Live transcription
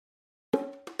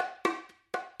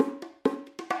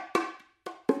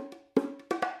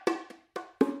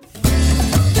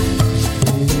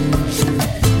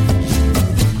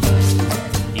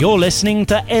You're listening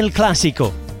to El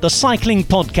Clásico, the cycling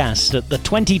podcast at the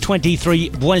 2023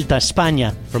 Vuelta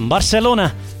España, from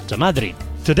Barcelona to Madrid.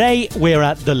 Today we're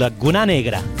at the Laguna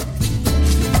Negra.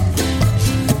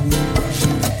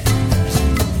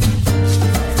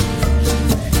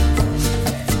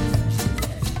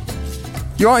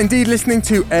 You are indeed listening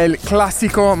to El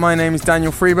Clásico. My name is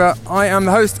Daniel Freber. I am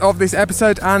the host of this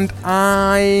episode and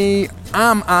I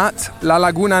am at La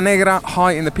Laguna Negra,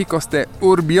 high in the Picos de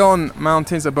Urbión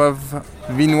mountains above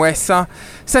Vinuesa,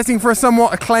 setting for a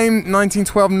somewhat acclaimed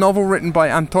 1912 novel written by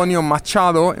Antonio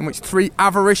Machado, in which three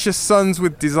avaricious sons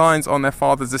with designs on their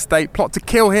father's estate plot to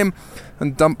kill him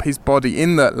and dump his body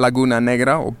in the Laguna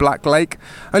Negra, or Black Lake,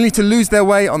 only to lose their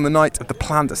way on the night of the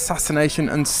planned assassination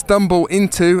and stumble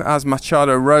into, as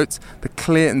Machado wrote, the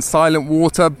clear and silent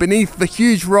water beneath the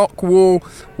huge rock wall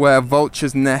where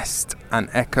vultures nest and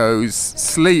echoes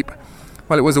sleep.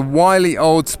 Well, it was a wily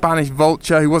old Spanish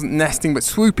vulture who wasn't nesting but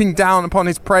swooping down upon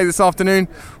his prey this afternoon.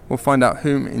 We'll find out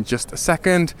whom in just a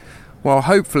second. While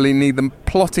hopefully neither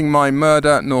plotting my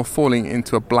murder nor falling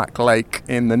into a black lake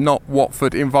in the not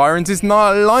Watford environs is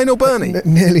Lionel Burney.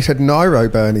 Nearly said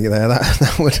Nairo Burney there.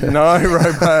 That would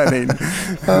Nairo Burney.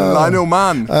 Lionel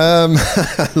Mann.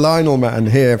 Lionel Mann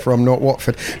here from Not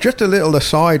Watford. Just a little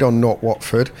aside on Not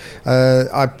Watford.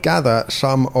 I gather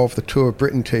some of the Tour of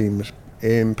Britain teams,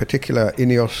 in particular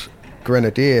Ineos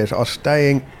Grenadiers, are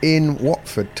staying in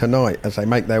Watford tonight as they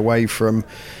make their way from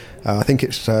I think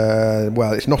it's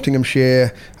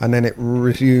Nottinghamshire, and then it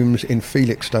resumes in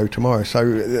Felixstowe tomorrow.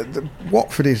 So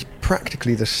Watford is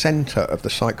practically the centre of the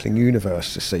cycling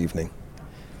universe this evening.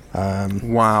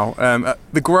 Wow.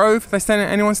 The Grove,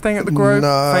 anyone staying at the Grove?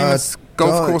 No, famous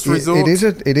golf course resort?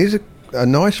 It is a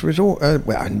nice resort.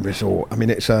 Resort. I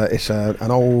mean, it's an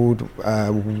old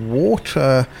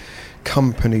water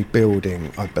company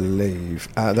building, I believe,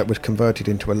 that was converted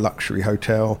into a luxury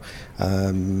hotel.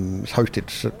 It's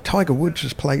hosted. Tiger Woods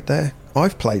has played there.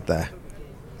 I've played there,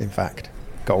 in fact.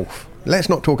 Golf. Let's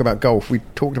not talk about golf. We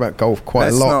talked about golf quite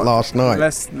a lot last night.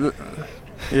 Let's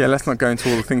not go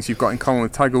into all the things you've got in common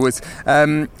with Tiger Woods.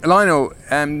 Lionel,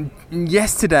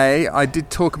 yesterday I did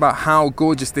talk about how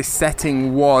gorgeous this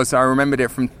setting was. I remembered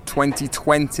it from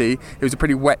 2020. It was a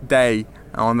pretty wet day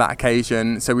on that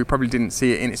occasion, so we probably didn't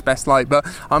see it in its best light, but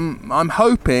I'm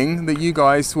hoping that you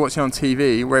guys watching on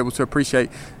TV were able to appreciate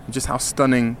just how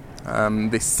stunning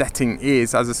this setting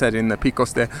is. As I said, in the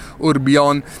Picos de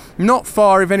Urbión, not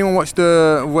far, if anyone watched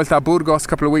the Vuelta a Burgos a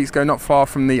couple of weeks ago, not far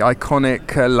from the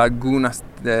iconic Laguna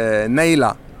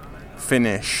Negra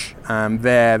finish.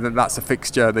 That's a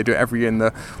fixture. They do it every year in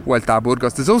the Vuelta a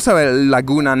Burgos. There's also a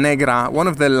Laguna Negra. One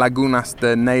of the Lagunas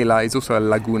de Negra is also a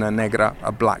Laguna Negra,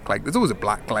 a black lake. There's always a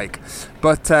black lake.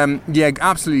 But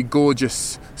absolutely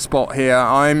gorgeous spot here.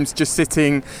 I'm just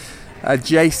sitting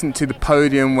adjacent to the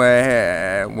podium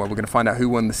where we're going to find out who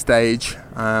won the stage,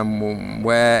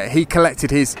 where he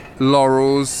collected his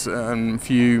laurels a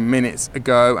few minutes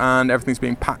ago, and everything's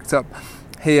being packed up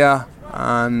here.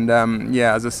 And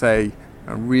as I say,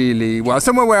 really well,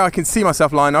 somewhere where I can see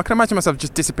myself lying. I can imagine myself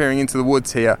just disappearing into the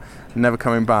woods here and never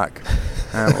coming back.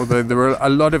 Although there are a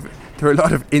lot of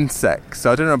insects,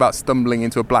 so I don't know about stumbling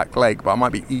into a black lake, but I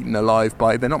might be eaten alive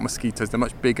by. They're not mosquitoes; they're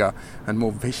much bigger and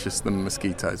more vicious than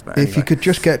mosquitoes. But anyway, if you could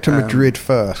just get to Madrid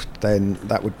first, then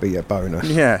that would be a bonus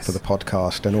for the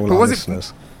podcast and all our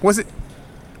listeners.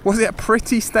 Was it a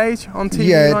pretty stage on TV?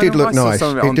 Yeah, it did look nice.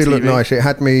 It did look nice. It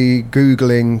had me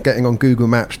getting on Google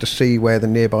Maps to see where the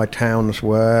nearby towns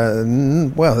were.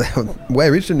 Well,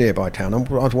 where is the nearby town? I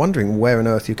was wondering where on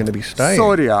earth you're going to be staying.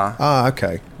 Soria. Ah,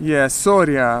 okay. Yeah,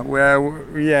 Soria.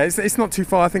 It's not too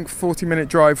far. I think 40-minute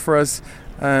drive for us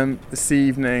this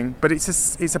evening. But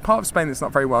it's a part of Spain that's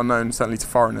not very well known, certainly to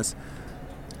foreigners.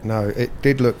 No, it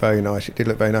did look very nice.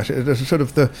 There's sort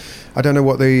of I don't know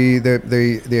what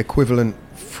the equivalent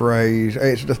phrase.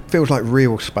 It feels like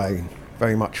real Spain.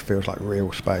 Very much feels like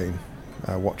real Spain.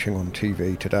 Watching on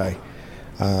TV today,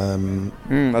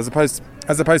 as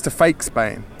opposed to fake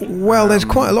Spain. Well, there's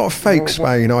quite a lot of fake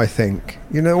Spain, I think.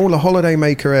 You know, all the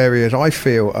holidaymaker areas, I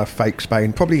feel, are fake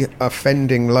Spain. Probably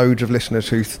offending loads of listeners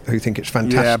who think it's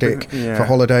fantastic for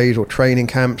holidays or training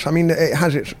camps. I mean, it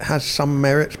has some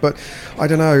merits, but I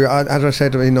don't know. As I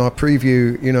said in our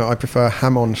preview, you know, I prefer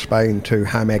ham on Spain to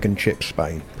ham, egg and chip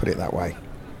Spain. Put it that way.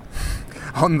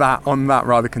 On that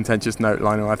rather contentious note,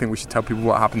 Lionel, I think we should tell people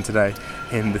what happened today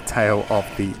in the tale of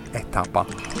the etapa.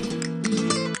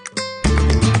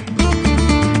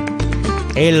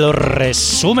 El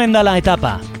resumen de la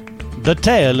etapa. The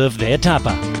tale of the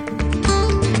etapa.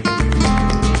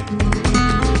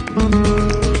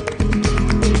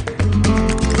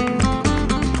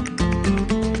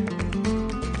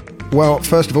 Well,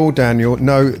 first of all, Daniel,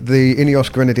 no, the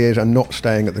Ineos Grenadiers are not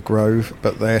staying at the Grove,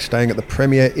 but they're staying at the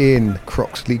Premier Inn,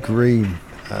 Croxley Green.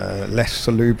 Less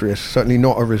salubrious, certainly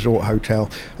not a resort hotel.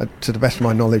 To the best of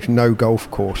my knowledge, no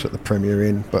golf course at the Premier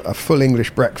Inn, but a full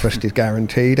English breakfast is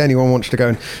guaranteed. Anyone wants to go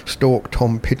and stalk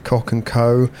Tom Pidcock and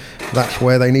co, that's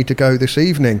where they need to go this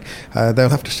evening. They'll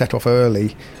have to set off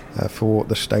early for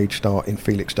the stage start in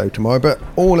Felixstowe tomorrow, but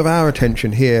all of our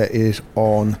attention here is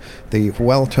on the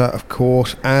Vuelta, of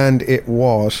course, and it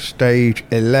was stage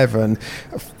 11.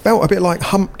 Felt a bit like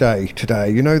hump day today,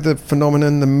 you know, the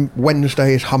phenomenon. The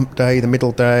Wednesday is hump day, the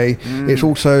middle day. It's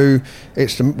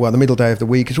the middle day of the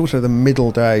week. It's also the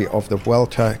middle day of the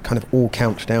Vuelta. Kind of all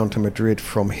counts down to Madrid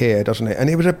from here, doesn't it? And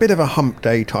it was a bit of a hump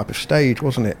day type of stage,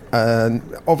 wasn't it?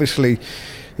 Obviously,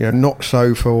 you know, not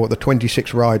so for the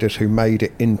 26 riders who made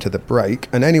it into the break.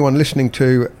 And anyone listening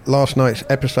to last night's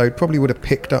episode probably would have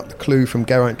picked up the clue from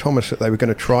Geraint Thomas that they were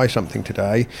going to try something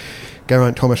today.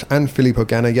 Geraint Thomas and Filippo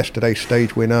Ganna, yesterday's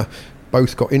stage winner,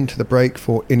 both got into the break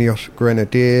for Ineos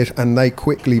Grenadiers, and they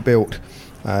quickly built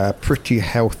a pretty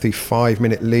healthy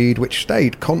 5-minute lead, which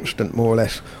stayed constant more or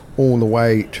less all the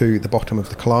way to the bottom of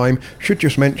the climb. Should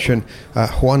just mention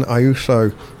Juan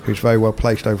Ayuso, who's very well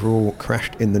placed overall,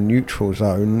 crashed in the neutral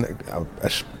zone.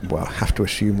 I have to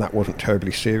assume that wasn't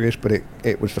terribly serious, but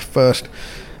it was the first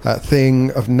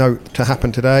thing of note to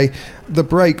happen today. The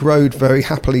break rode very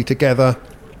happily together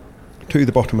to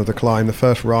the bottom of the climb. The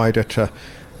first rider to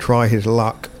try his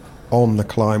luck on the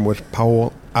climb was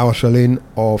Paul Ausserlin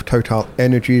of Total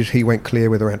Energies. He went clear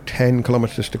with around 10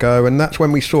 kilometres to go, and that's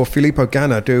when we saw Filippo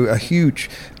Ganna do a huge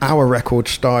hour record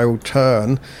style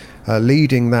turn,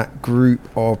 leading that group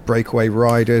of breakaway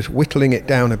riders, whittling it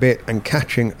down a bit and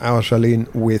catching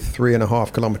Ausserlin with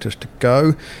 3.5 kilometres to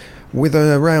go. With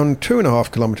around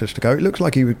 2.5 kilometres to go, it looks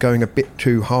like he was going a bit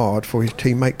too hard for his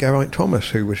teammate Geraint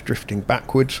Thomas, who was drifting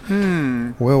backwards.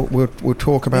 We'll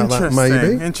talk about that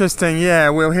maybe. Interesting, yeah.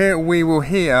 We will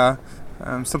hear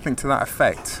something to that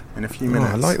effect in a few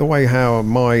minutes. I like the way how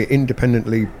my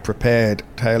independently prepared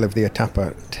tale of the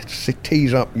Etapa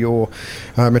tees up your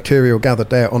material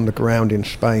gathered there on the ground in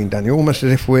Spain, Daniel, almost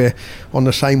as if we're on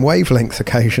the same wavelength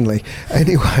occasionally.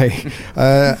 Anyway,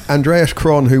 Andreas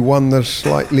Kron, who won the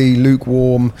slightly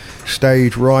lukewarm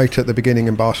stage right at the beginning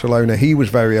in Barcelona, he was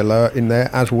very alert in there,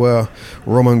 as were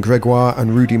Romain Gregoire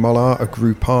and Rudy Mollard of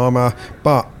Groupama,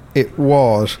 but it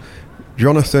was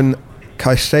Jonathan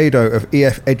Caicedo of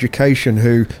EF Education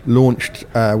who launched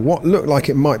what looked like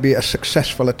it might be a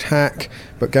successful attack,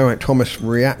 but Geraint Thomas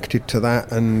reacted to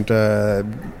that, and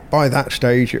by that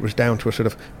stage it was down to a sort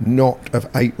of knot of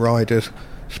 8 riders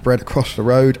spread across the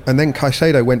road, and then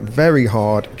Caicedo went very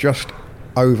hard, just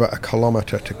over a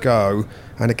kilometre to go,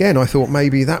 and again I thought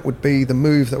maybe that would be the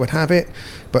move that would have it,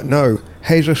 but no.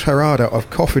 Jesus Herrada of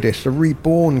Cofidis, the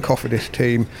reborn Cofidis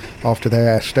team after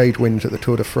their stage wins at the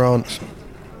Tour de France,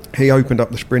 he opened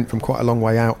up the sprint from quite a long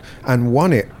way out and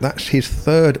won it. That's his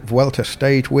 3rd Vuelta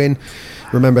stage win.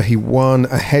 Remember, he won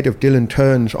ahead of Dylan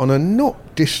Teuns on a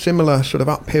not dissimilar sort of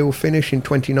uphill finish in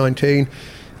 2019,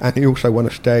 and he also won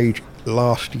a stage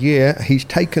last year. He's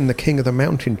taken the King of the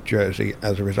Mountain jersey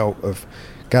as a result of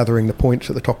gathering the points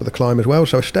at the top of the climb as well.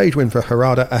 So a stage win for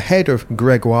Herrada ahead of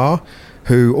Gregoire,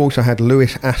 who also had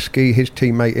Lewis Askey, his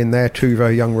teammate, in there, 2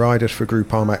 very young riders for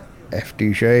Groupama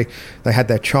FDJ. They had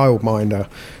their childminder,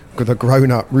 the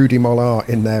grown-up Rudy Mollard,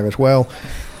 in there as well.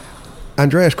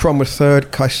 Andreas Kron was 3rd,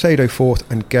 Caicedo 4th,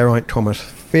 and Geraint Thomas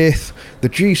 5th. The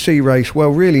GC race, well,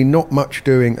 really not much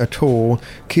doing at all.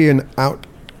 Kian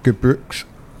Outgebroeks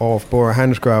of Bora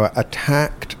Hansgrohe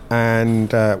attacked,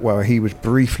 and he was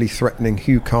briefly threatening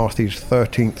Hugh Carthy's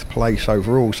 13th place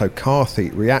overall, so Carthy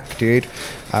reacted,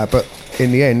 but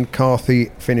in the end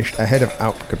Carthy finished ahead of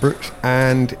Outgebroeks,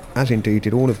 and as indeed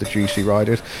did all of the GC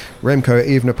riders. Remco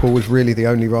Evenepoel was really the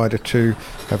only rider to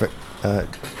have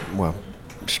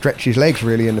stretch his legs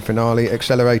really in the finale,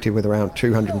 accelerated with around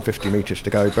 250 metres to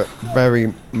go, but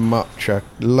very much a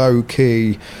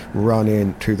low-key run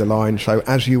in to the line, so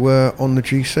as you were on the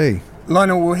GC.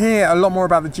 Lionel, we'll hear a lot more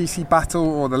about the GC battle,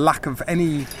 or the lack of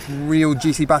any real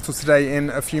GC battle today, in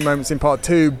a few moments in part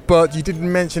 2, but you did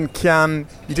mention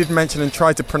and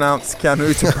try to pronounce Kian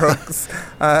Utebrooks,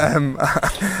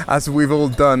 as we've all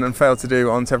done and failed to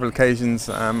do on several occasions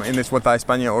in this Vuelta a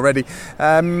España already.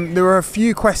 There were a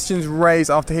few questions raised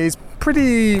after his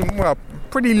pretty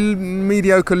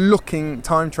mediocre looking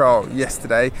time trial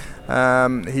yesterday.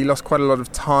 He lost quite a lot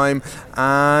of time,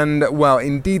 and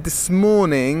indeed this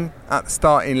morning at the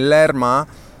start in Lerma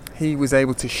he was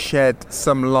able to shed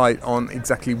some light on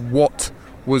exactly what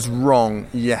was wrong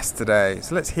yesterday.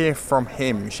 So let's hear from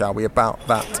him, shall we, about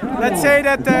that. Let's say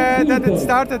that it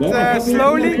started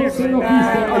slowly,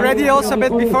 already also a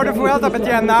bit before the Vuelta, but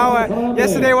yeah, now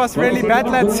yesterday was really bad,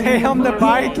 let's say, on the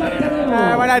bike.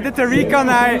 When I did the recon,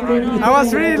 I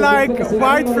was really like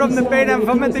white from the pain and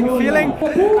vomiting feeling.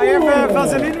 I have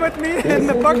Vaseline with me in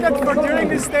the pocket for during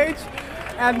this stage.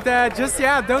 And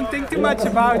don't think too much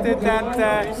about it. And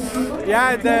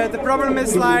the problem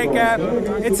is like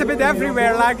it's a bit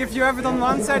everywhere. Like if you have it on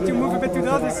one side, you move a bit to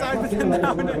the other side, but then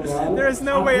now there is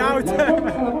no way out.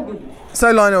 So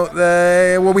Lionel,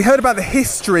 we heard about the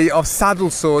history of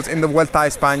saddle sores in the Vuelta a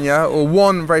España, or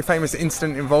one very famous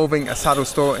incident involving a saddle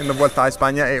sore in the Vuelta a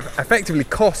España. It effectively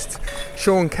cost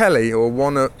Sean Kelly, or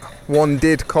one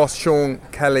did cost Sean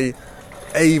Kelly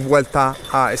a Vuelta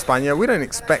a España. We don't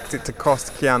expect it to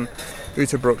cost Kian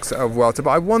Uterbrooks a Vuelta,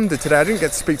 but I wondered today, I didn't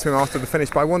get to speak to him after the finish,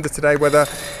 but I wondered today whether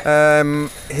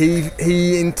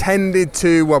he intended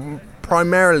to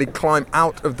primarily climb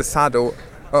out of the saddle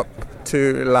up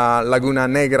to Laguna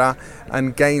Negra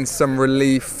and gain some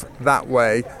relief that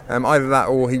way. Either that,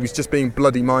 or he was just being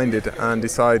bloody minded and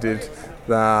decided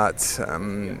that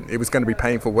it was going to be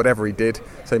painful whatever he did,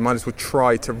 so he might as well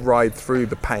try to ride through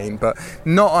the pain. But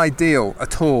not ideal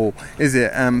at all, is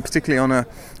it? Particularly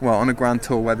on a Grand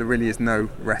Tour where there really is no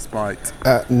respite.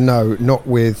 No, not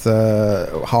with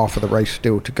half of the race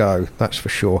still to go, that's for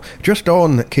sure. Just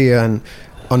on Kian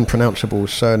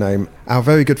unpronounceable's surname, our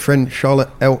very good friend Charlotte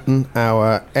Elton,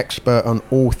 our expert on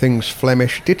all things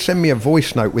Flemish, did send me a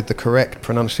voice note with the correct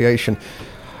pronunciation.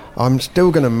 I'm still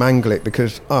going to mangle it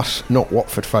because us, not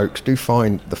Watford folks, do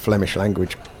find the Flemish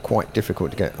language quite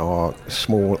difficult to get our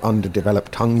small,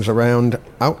 underdeveloped tongues around.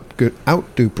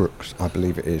 Outdubrucks, I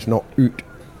believe it is, not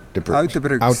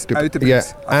Uitdubrucks. Outdubrucks. Yeah,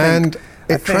 and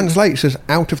it translates as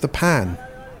out of the pan.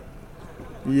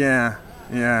 Yeah.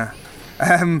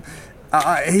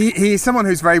 He's someone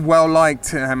who's very well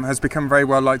liked, has become very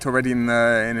well liked already in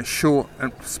a short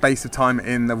space of time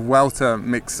in the Vuelta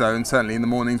mix zone, certainly in the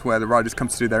mornings where the riders come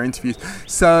to do their interviews.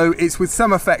 So it's with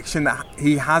some affection that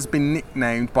he has been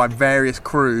nicknamed by various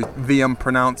crews the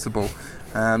Unpronounceable.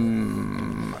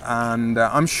 And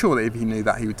I'm sure that if he knew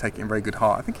that, he would take it in very good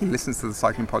heart. I think he listens to the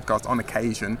cycling podcast on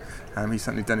occasion. He's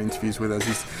certainly done interviews with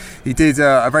us. He did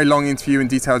a very long interview and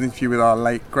detailed interview with our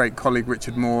late great colleague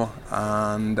Richard Moore,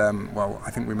 and I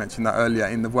think we mentioned that earlier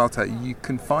in the Vuelta. You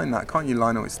can find that, can't you,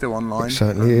 Lionel? It's still online. It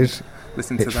certainly is.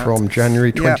 Listen to that. It's from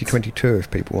January 2022 if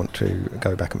people want to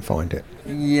go back and find it.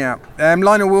 Yeah.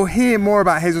 Lionel, we'll hear more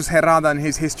about Jesus Herrada and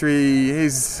his history,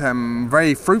 his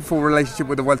very fruitful relationship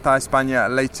with the Vuelta a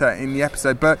España later in the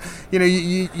episode. But,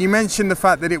 you mentioned the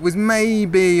fact that it was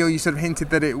maybe, or you sort of hinted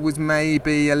that it was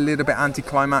maybe a little bit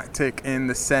anticlimactic in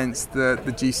the sense that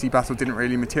the GC battle didn't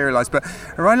really materialise. But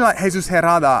a rider like Jesus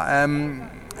Herrada,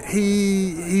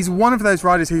 he's one of those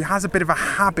riders who has a bit of a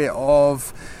habit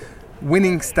of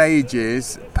winning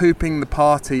stages, pooping the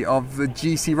party of the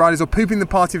GC riders, or pooping the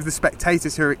party of the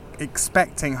spectators who are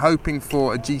hoping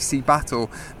for a GC battle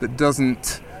that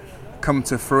doesn't come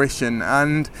to fruition.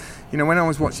 And when I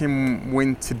was watching him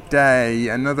win today,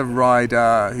 another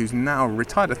rider who's now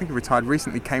retired, I think he retired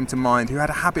recently, came to mind, who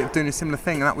had a habit of doing a similar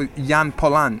thing, and that was Jan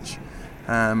Polanc.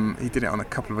 He did it on a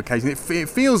couple of occasions. It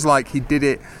feels like he did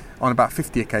it on about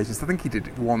 50 occasions. I think he did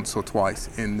it once or twice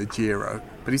in the Giro.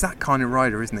 But he's that kind of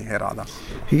rider, isn't he, Herrada?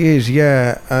 He is,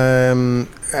 yeah. And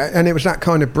it was that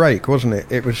kind of break, wasn't it?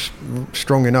 It was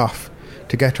strong enough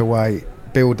to get away,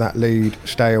 build that lead,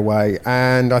 stay away.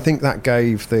 And I think that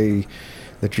gave the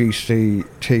GC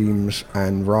teams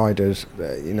and riders,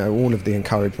 all of the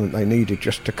encouragement they needed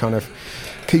just to kind of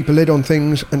keep a lid on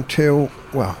things until,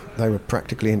 they were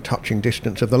practically in touching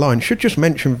distance of the line. Should just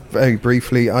mention very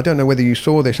briefly, I don't know whether you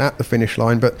saw this at the finish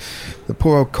line, but the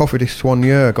poor old Cofidis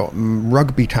Soigneur got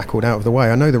rugby tackled out of the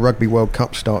way. I know the Rugby World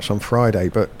Cup starts on Friday,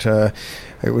 but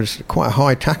it was quite a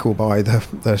high tackle by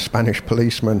the Spanish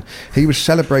policeman. He was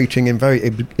celebrating in very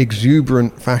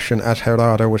exuberant fashion as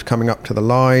Herrada was coming up to the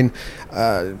line.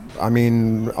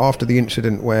 After the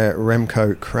incident where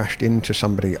Remco crashed into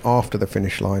somebody after the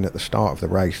finish line at the start of the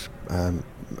race,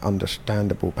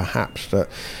 understandable perhaps that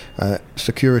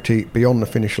security beyond the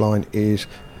finish line is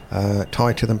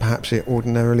tighter than perhaps it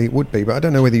ordinarily would be. But I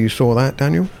don't know whether you saw that,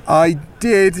 Daniel? I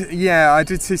did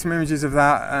see some images of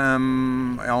that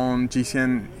on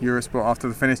GCN Eurosport after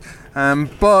the finish.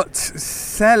 But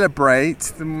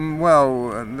celebrate,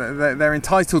 they're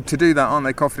entitled to do that, aren't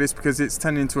they, Cofidis, because it's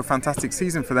turned into a fantastic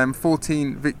season for them.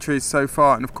 14 victories so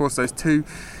far, and of course those 2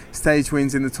 stage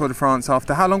wins in the Tour de France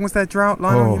after, how long was their drought,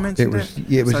 Lionel? You mentioned it.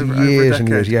 It was years and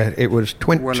years, yeah. It was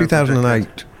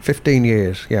 2008, 15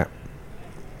 years, yeah.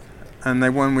 and they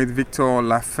won with Victor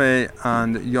Lafay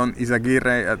and Jon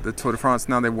Izaguirre at the Tour de France.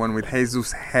 Now they've won with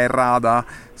Jesus Herrada.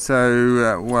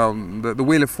 So, the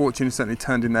wheel of fortune has certainly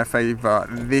turned in their favour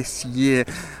this year.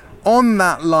 On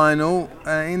that, Lionel,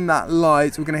 in that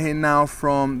light, we're going to hear now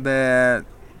from their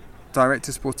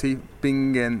director sportif,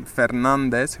 Bingen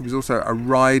Fernandez, who was also a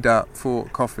rider for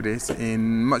Cofidis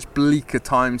in much bleaker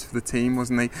times for the team,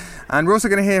 wasn't he? And we're also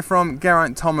going to hear from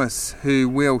Geraint Thomas, who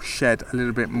will shed a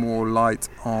little bit more light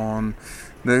on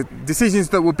the decisions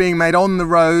that were being made on the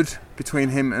road between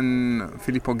him and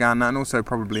Filippo Ganna, and also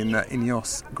probably in the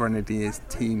Ineos Grenadiers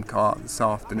team car this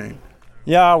afternoon.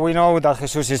 Yeah, we know that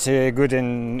Jesus is good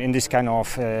in this kind of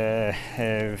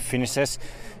finishes.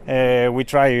 We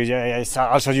try.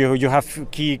 Also, you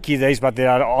have key days, but there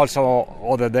are also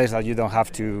other days that you don't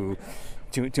have to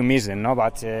miss them. No,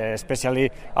 but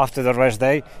especially after the rest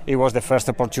day, it was the first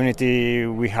opportunity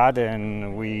we had,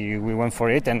 and we went for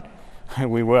it, and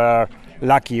we were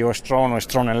lucky or strong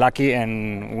and lucky,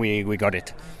 and we got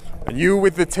it. You were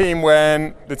with the team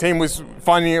when the team was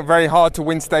finding it very hard to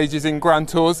win stages in Grand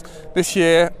Tours. This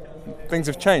year, things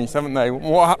have changed, haven't they?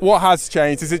 What has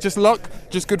changed? Is it just luck,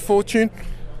 just good fortune?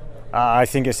 I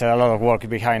think it's a lot of work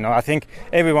behind. No? I think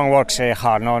everyone works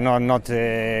hard. No, not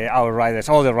our riders.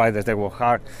 All the riders, they work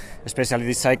hard. Especially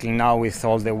this cycling now with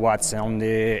all the watts and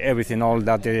everything, all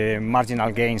that marginal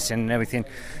gains and everything.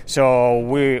 So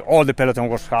all the peloton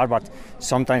works hard, but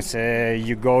sometimes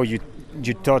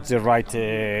you touch the right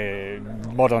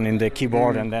button in the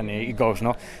keyboard and then it goes.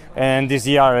 No, and this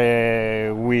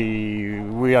year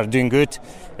we are doing good,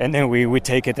 and then we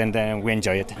take it and then we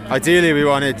enjoy it. Ideally, we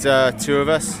wanted two of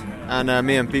us. And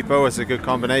me and Pipo was a good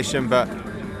combination, but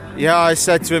yeah, I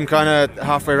said to him kind of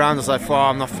halfway around, I was like,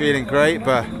 I'm not feeling great,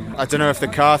 but I don't know if the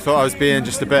car thought I was being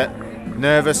just a bit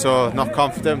nervous or not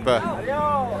confident, but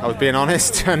I was being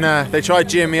honest, and they tried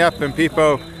geeing me up, and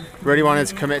Pipo really wanted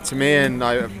to commit to me, and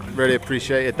I really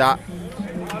appreciated that.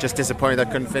 Just disappointed I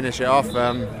couldn't finish it off.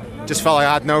 Just felt like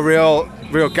I had no real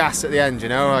gas at the end,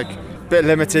 like a bit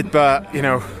limited, but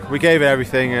we gave it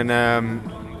everything, and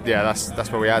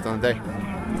that's what we had on the day.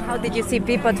 How did you see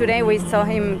Pipo today? We saw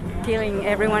him killing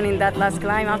everyone in that last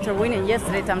climb after winning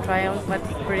yesterday time trials, but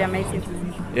pretty amazing to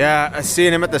see. Yeah,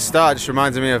 seeing him at the start just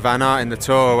reminds me of Van Aert in the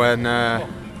Tour when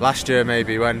last year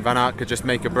maybe, when Van Aert could just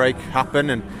make a break happen,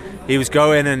 and he was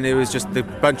going and it was just the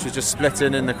bunch was just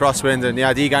splitting in the crosswind, and he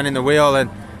had Egan in the wheel and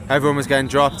everyone was getting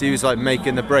dropped. He was like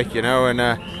making the break,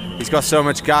 and he's got so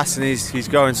much gas and he's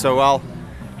going so well.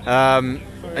 And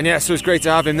yeah, so it was great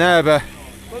to have him there, but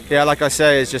yeah, like I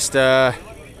say, it's just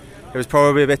it was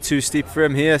probably a bit too steep for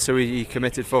him here, so he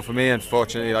committed full for me.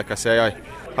 Unfortunately, like I say,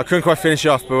 I couldn't quite finish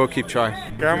off, but we'll keep trying.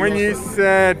 And when you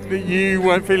said that you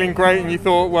weren't feeling great and you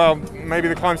thought, maybe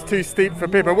the climb's too steep for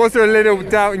Pipo, was there a little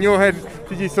doubt in your head?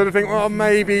 Did you sort of think,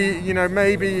 maybe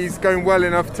he's going well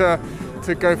enough to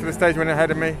go for the stage winner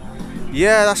ahead of me?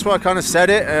 Yeah, that's why I kind of said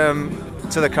it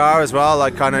to the car as well.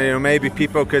 Like kind of, maybe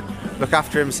Pipo could look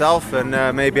after himself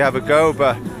and maybe have a go,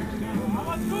 but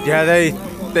yeah,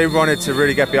 they wanted to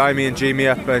really get behind me and G me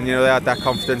up, and they had that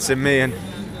confidence in me, and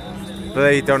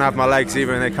they don't have my legs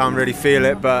either and they can't really feel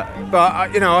it, but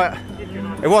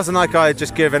it wasn't like I had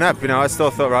just given up. I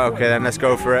still thought, right, okay, then let's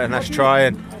go for it and let's try.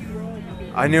 And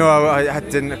I knew I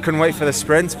couldn't wait for the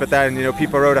sprint, but then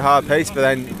people rode a hard pace, but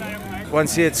then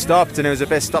once he had stopped and it was a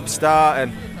bit stop-start,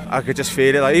 and I could just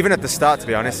feel it, like even at the start, to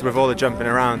be honest, with all the jumping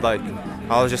around, like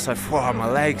I was just like, my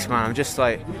legs, man, I'm just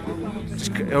like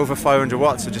over 500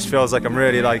 watts. It just feels like I'm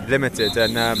really like limited,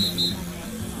 and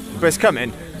but it's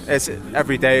coming. It's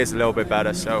every day is a little bit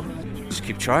better, so just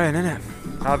keep trying, innit?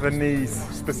 How the knees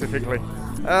specifically?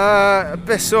 A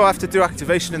bit sore. I have to do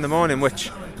activation in the morning,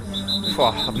 which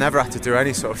I've never had to do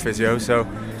any sort of physio, so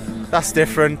that's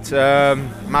different.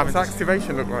 What's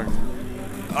activation look like?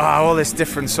 All this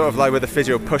different sort of like with the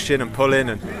physio pushing and pulling,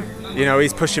 and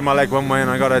he's pushing my leg one way, and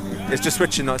it's just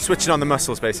switching on the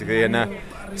muscles basically, and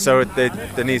so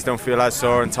the knees don't feel as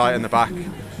sore and tight in the back.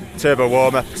 Turbo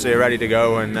warm up, so you're ready to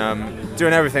go, and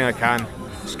doing everything I can.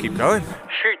 Just keep going.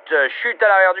 Chute à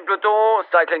l'arrière du peloton,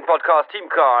 cycling podcast team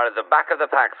car at the back of the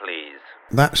pack, please.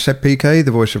 That's Seb Piquet,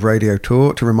 the voice of Radio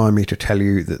Tour, to remind me to tell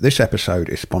you that this episode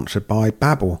is sponsored by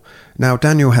Babbel. Now,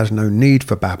 Daniel has no need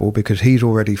for Babbel because he's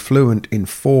already fluent in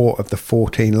 4 of the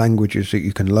 14 languages that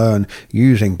you can learn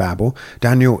using Babbel.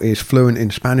 Daniel is fluent in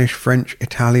Spanish, French,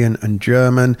 Italian and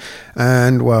German,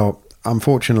 and,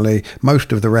 unfortunately,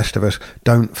 most of the rest of us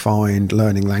don't find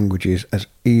learning languages as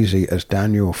easy as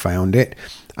Daniel found it.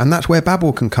 And that's where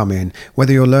Babbel can come in.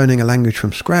 Whether you're learning a language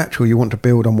from scratch or you want to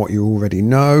build on what you already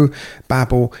know,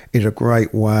 Babbel is a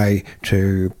great way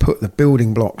to put the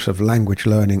building blocks of language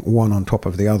learning one on top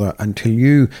of the other until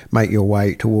you make your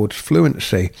way towards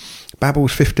fluency.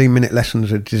 Babbel's 15-minute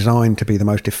lessons are designed to be the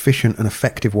most efficient and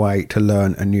effective way to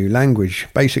learn a new language.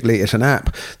 Basically, it's an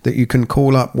app that you can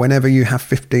call up whenever you have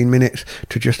 15 minutes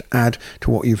to just add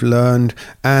to what you've learned.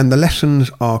 And the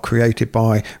lessons are created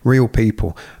by real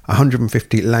people,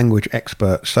 150 language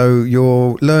experts. So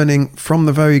you're learning from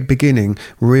the very beginning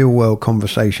real-world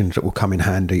conversations that will come in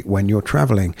handy when you're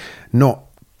traveling, not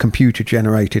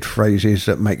computer-generated phrases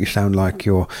that make you sound like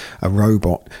you're a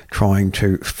robot trying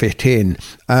to fit in.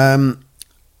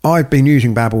 I've been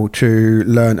using Babbel to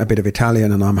learn a bit of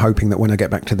Italian, and I'm hoping that when I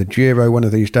get back to the Giro one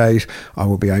of these days, I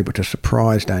will be able to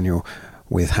surprise Daniel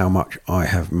with how much I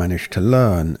have managed to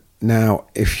learn. Now,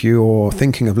 if you're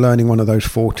thinking of learning one of those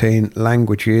 14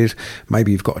 languages,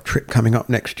 maybe you've got a trip coming up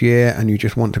next year and you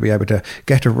just want to be able to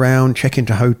get around, check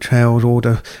into hotels,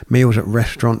 order meals at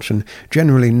restaurants, and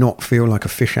generally not feel like a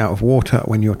fish out of water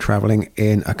when you're traveling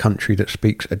in a country that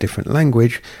speaks a different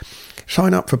language,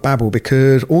 sign up for Babbel,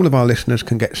 because all of our listeners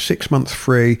can get 6 months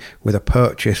free with a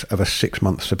purchase of a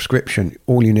 6-month subscription.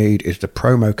 All you need is the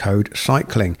promo code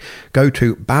CYCLING. Go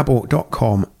to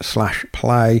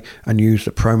babbel.com/play and use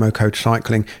the promo code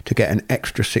CYCLING to get an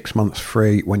extra 6 months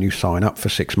free when you sign up for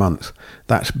 6 months.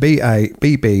 That's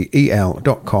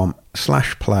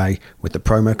babbel.com/play with the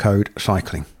promo code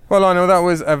CYCLING. Well, I know that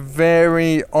was a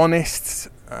very honest,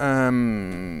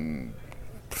 I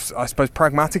suppose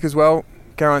pragmatic as well,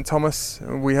 Geraint Thomas.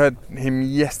 We heard him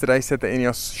yesterday said that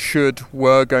Ineos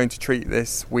were going to treat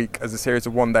this week as a series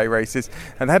of one-day races,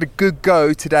 and they had a good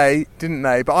go today, didn't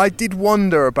they? But I did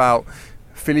wonder about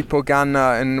Filippo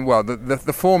Ganna and, well,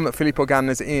 the form that Filippo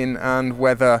Ganna's in, and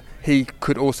whether he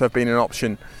could also have been an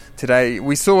option today.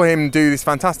 We saw him do this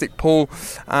fantastic pull,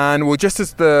 and well, just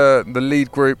as the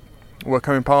lead group were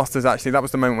coming past us, actually, that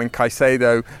was the moment when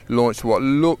Caicedo launched what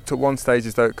looked at one stage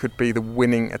as though it could be the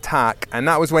winning attack, and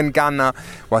that was when Ganna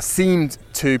seemed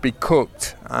to be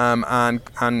cooked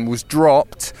and was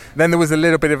dropped. Then there was a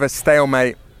little bit of a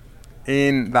stalemate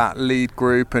in that lead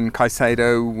group, and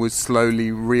Caicedo was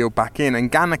slowly reeled back in,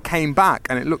 and Ganna came back,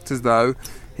 and it looked as though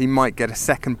he might get a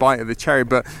second bite of the cherry.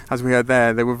 But as we heard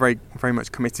there, they were very, very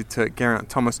much committed to Geraint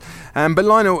Thomas. But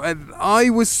Lionel, I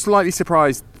was slightly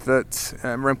surprised that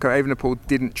Remco Evenepoel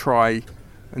didn't try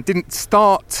and didn't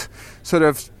start sort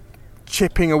of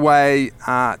chipping away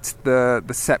at the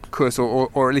Sepp Kuss,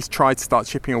 or at least tried to start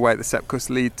chipping away at the Sepp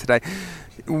Kuss lead today.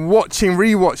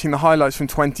 Rewatching the highlights from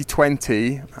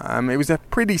 2020, it was a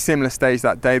pretty similar stage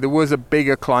that day. There was a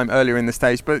bigger climb earlier in the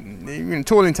stage, but to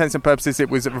all intents and purposes, it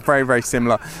was very, very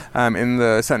similar.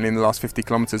 Certainly in the last 50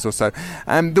 kilometres or so.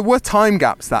 There were time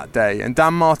gaps that day, and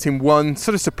Dan Martin won.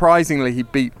 Sort of surprisingly, he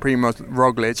beat Primoz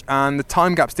Roglic, and the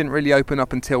time gaps didn't really open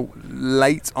up until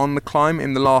late on the climb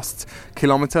in the last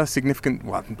kilometre. Significant,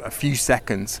 a few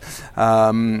seconds.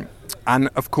 And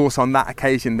of course, on that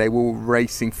occasion, they were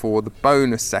racing for the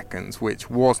bonus seconds,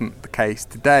 which wasn't the case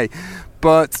today.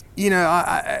 But,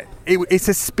 it's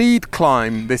a speed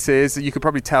climb, this is. You could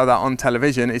probably tell that on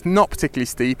television. It's not particularly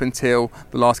steep until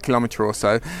the last kilometre or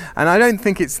so. And I don't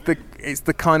think it's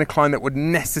the kind of climb that would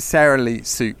necessarily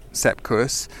suit Sepp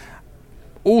Kuss.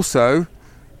 Also,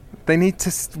 they need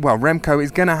to... Well, Remco is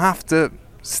going to have to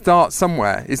start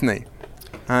somewhere, isn't he?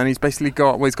 And he's basically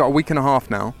got a week and a half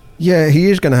now. Yeah, he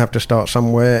is going to have to start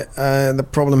somewhere. The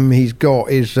problem he's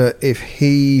got is that if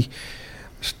he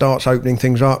starts opening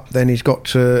things up, then he's got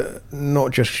to not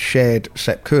just shed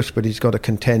Sepp Kuss, but he's got to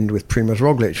contend with Primoz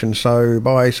Roglic. And so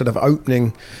by sort of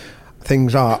opening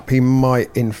things up, he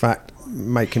might in fact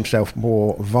make himself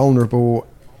more vulnerable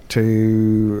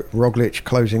to Roglic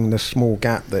closing the small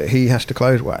gap that he has to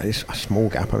close. Well, it's a small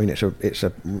gap. I mean, it would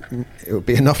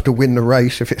be enough to win the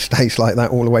race if it stays like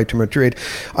that all the way to Madrid.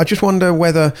 I just wonder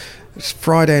whether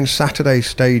Friday and Saturday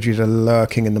stages are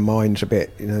lurking in the minds a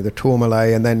bit. The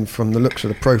Tourmalet, and then from the looks of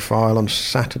the profile on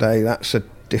Saturday, that's a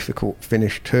difficult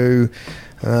finish too.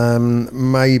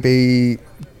 Maybe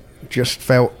just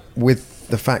felt with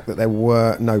the fact that there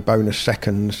were no bonus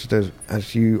seconds,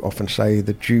 as you often say,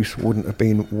 the juice wouldn't have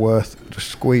been worth the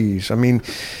squeeze. I mean,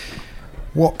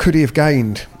 what could he have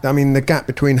gained? I mean, the gap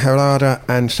between Herrada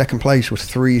and second place was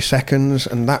 3 seconds,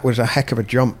 and that was a heck of a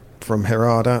jump from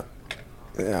Herrada.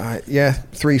 yeah,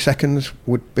 3 seconds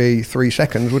would be 3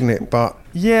 seconds, wouldn't it? But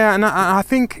yeah, and I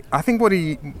think what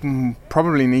he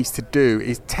probably needs to do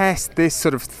is test this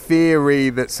sort of theory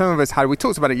that some of us had. We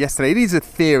talked about it yesterday. It is a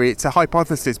theory. It's a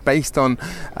hypothesis based on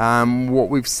what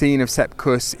we've seen of Sepp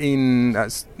Kuss in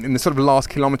the sort of last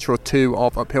kilometre or two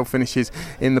of uphill finishes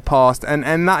in the past,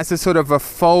 and that's a sort of a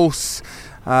false.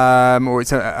 Or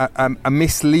it's a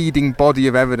misleading body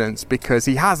of evidence, because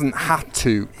he hasn't had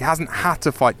to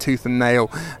fight tooth and nail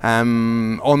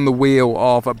on the wheel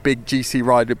of a big GC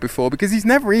rider before, because he's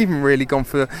never even really gone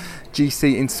for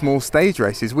GC in small stage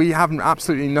races. We have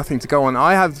absolutely nothing to go on.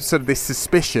 I have sort of this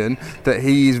suspicion that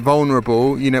he's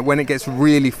vulnerable, when it gets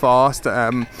really fast,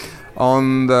 in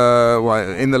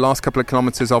the last couple of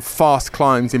kilometres of fast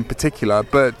climbs in particular,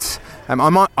 but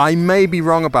I may be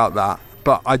wrong about that.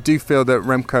 But I do feel that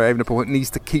Remco Evenepoel needs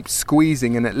to keep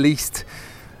squeezing and at least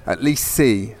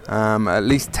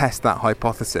test that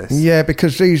hypothesis. Yeah,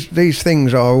 because these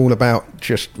things are all about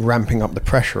just ramping up the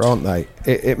pressure, aren't they?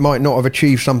 It might not have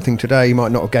achieved something today, he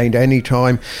might not have gained any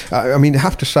time. I mean, I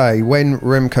have to say, when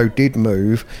Remco did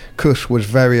move, Kuss was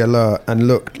very alert and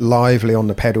looked lively on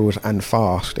the pedals and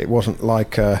fast. It wasn't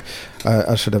like a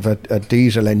sort of a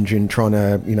diesel engine trying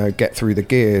to get through the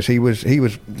gears. He was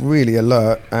really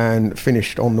alert and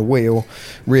finished on the wheel.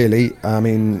 Really, I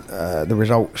mean, the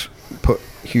results put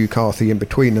Hugh Carthy in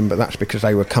between them, but that's because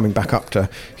they were coming back up to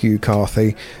Hugh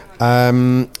Carthy.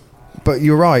 But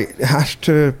you're right, it has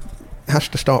to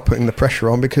start putting the pressure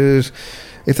on, because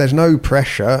if there's no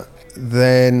pressure,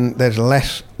 then there's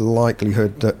less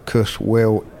likelihood that Kuss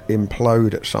will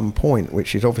implode at some point,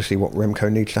 which is obviously what Remco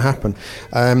needs to happen.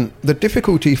 The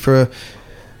difficulty for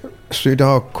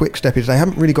Soudal Quick-Step is they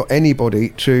haven't really got anybody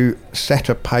to set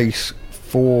a pace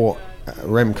for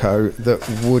Remco that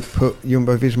would put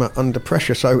Jumbo-Visma under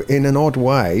pressure. So in an odd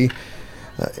way,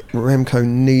 Remco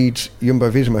needs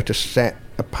Jumbo-Visma to set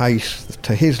a pace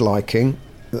to his liking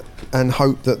and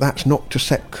hope that that's not to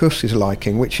Sepp Kuss's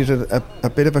liking, which is a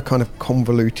bit of a kind of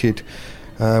convoluted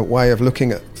way of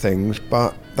looking at things,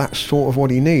 but that's sort of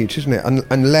what he needs, isn't it?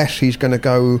 Unless he's going to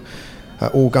go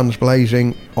all guns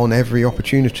blazing on every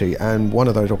opportunity, and one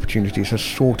of those opportunities has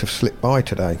sort of slipped by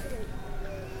today.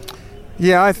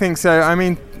 Yeah, I think so. I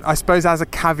mean, I suppose as a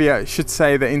caveat, I should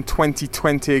say that in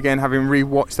 2020, again, having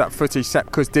re-watched that footage,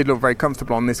 Sepp Kuss did look very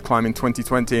comfortable on this climb in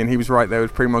 2020, and he was right there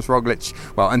with Primož Roglic,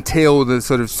 well, until the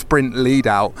sort of sprint lead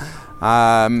out.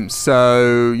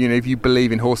 So, if you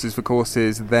believe in horses for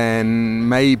courses, then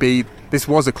maybe this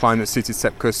was a climb that suited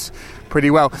Sepp Kuss pretty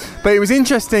well. But it was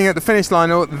interesting at the finish line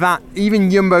that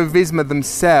even Jumbo-Visma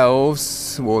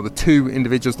themselves, or the two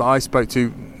individuals that I spoke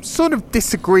to, sort of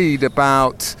disagreed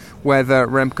about whether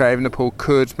Remco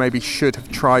Evenepoel should have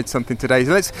tried something today.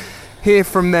 So let's hear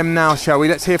from them now, shall we?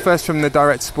 Let's hear first from the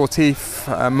Direct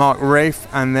Sportif, Mark Rafe,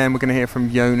 and then we're going to hear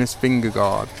from Jonas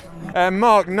Vingegaard.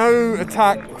 Mark, no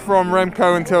attack from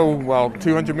Remco until,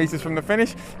 200 metres from the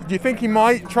finish. Do you think he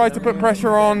might try to put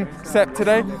pressure on Sepp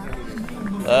today?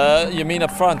 You mean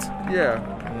up front? Yeah.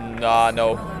 No,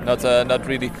 not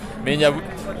really. I mean,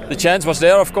 the chance was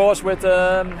there, of course, with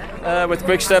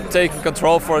Quick-Step taking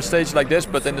control for a stage like this.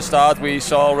 But in the start, we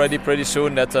saw already pretty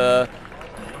soon that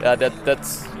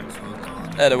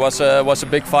there was a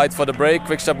big fight for the break.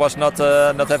 Quick-Step was not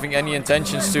having any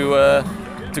intentions to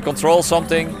control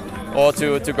something or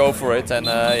to go for it. And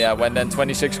when then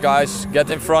 26 guys get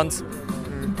in front,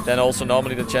 then also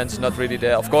normally the chance is not really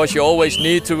there. Of course, you always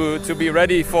need to be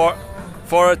ready for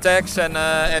attacks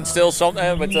and still some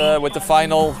with the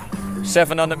final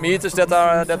 700 meters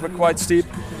that were quite steep.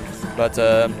 But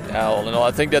all in all,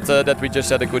 I think that we just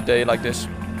had a good day like this.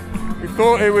 We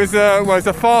thought it was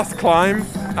a fast climb,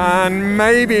 and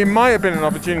maybe it might have been an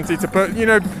opportunity to put,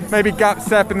 maybe gap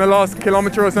Sepp in the last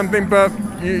kilometre or something, but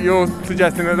you're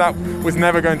suggesting that was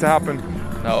never going to happen.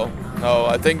 No,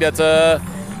 I think that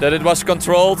it was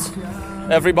controlled.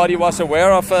 Everybody was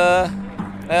aware of the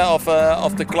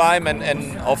climb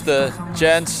and of the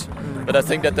chance, but I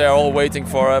think that they're all waiting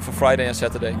for Friday and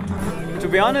Saturday. To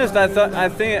be honest, I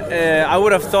think I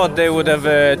would have thought they would have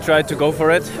tried to go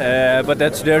for it, but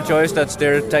that's their choice, that's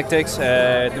their tactics.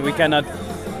 We cannot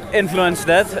influence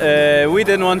that. We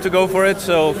didn't want to go for it,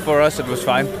 so for us it was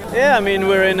fine. Yeah, I mean,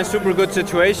 we're in a super good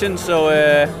situation, so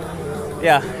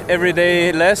every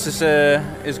day less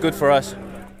is good for us.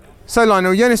 So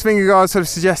Lionel, Jonas Vingegaard sort of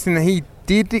suggesting that he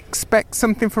did expect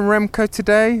something from Remco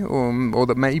today, or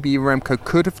that maybe Remco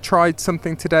could have tried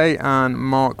something today, and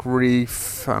Mark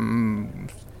Reef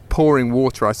pouring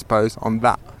water, I suppose, on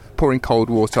that, pouring cold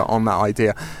water on that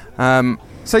idea.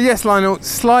 So yes, Lionel,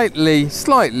 slightly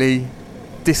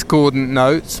discordant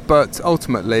notes, but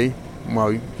ultimately,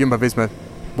 Jumbo-Visma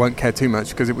won't care too much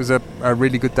because it was a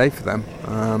really good day for them.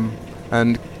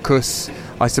 And Kuss,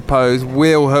 I suppose,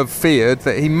 will have feared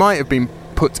that he might have been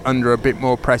put under a bit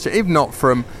more pressure, if not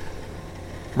from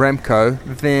Remco,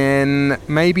 then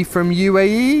maybe from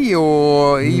UAE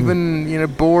or even,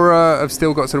 Bora have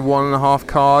still got sort of 1.5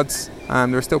 cards.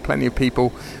 There are still plenty of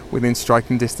people within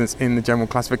striking distance in the general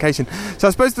classification. So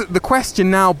I suppose that the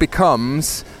question now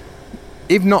becomes,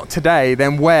 if not today,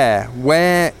 then where?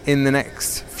 Where in the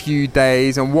next few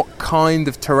days, and what kind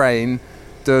of terrain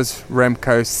does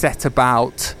Remco set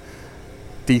about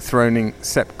dethroning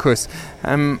Sepp Kuss?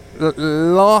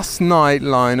 Last night,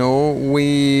 Lionel,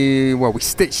 we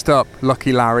stitched up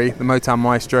Lucky Larry, the Motown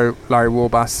maestro Larry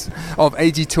Warbass of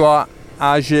AG2R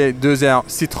AG2R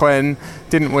Citroën,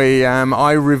 didn't we?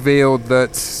 I revealed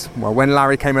that, when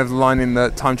Larry came over the line in the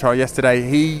time trial yesterday,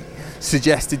 he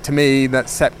suggested to me that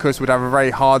Sepp Kuss would have a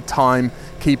very hard time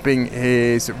keeping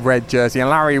his red jersey,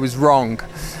 and Larry was wrong.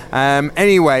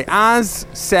 Anyway, as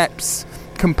Sepp's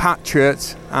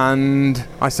compatriot and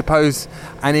I suppose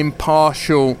an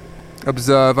impartial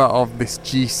observer of this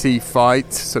GC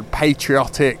fight, sort of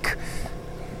patriotic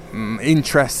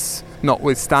interests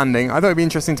notwithstanding, I thought it'd be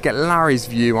interesting to get Larry's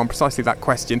view on precisely that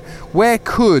question. Where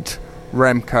could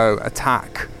Remco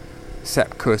attack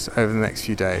Sepp Kuss over the next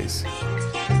few days?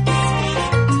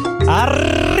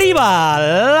 Arriba,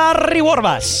 Larry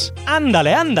Warbass.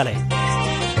 Ándale, ándale.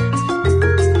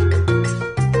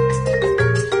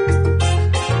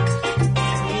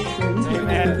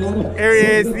 Here he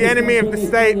is, the enemy of the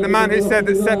state, the man who said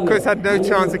that Sepp Kuss had no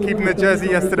chance of keeping the jersey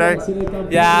yesterday.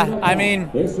 Yeah, I mean,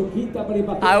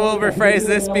 I will rephrase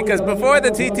this because before the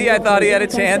TT I thought he had a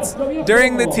chance.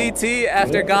 During the TT,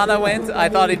 after Ghana went, I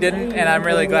thought he didn't, and I'm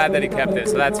really glad that he kept it,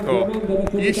 so that's cool.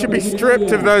 You should be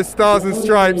stripped of those stars and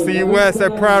stripes that you wear so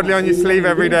proudly on your sleeve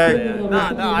every day. No,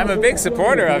 I'm a big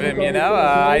supporter of him,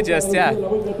 I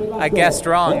guessed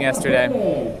wrong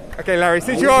yesterday. Okay, Larry,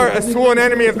 since you are a sworn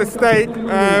enemy of the state,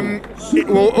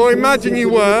 or imagine you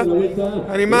were,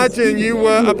 and imagine you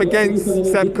were up against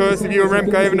Sepp Kuss, if you were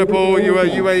Remco Evenepoel, you were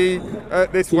UAE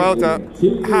at this Vuelta,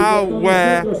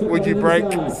 where would you break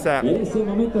Sepp?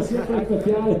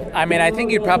 I mean, I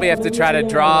think you'd probably have to try to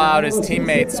draw out his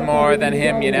teammates more than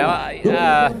him,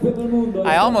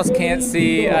 I almost can't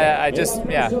see, I just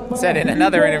said in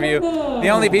another interview, the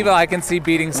only people I can see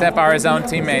beating Sepp are his own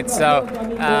teammates, so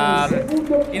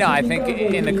I think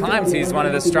in the climbs he's one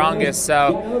of the strongest,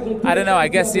 so I don't know, I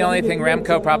guess the only thing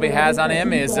Remco probably has on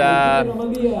him is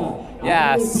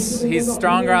he's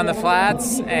stronger on the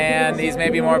flats and he's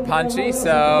maybe more punchy,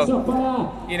 so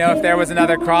if there was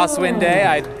another crosswind day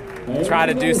I'd try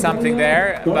to do something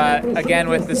there, but again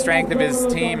with the strength of his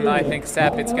team I think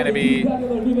Sepp it's going to be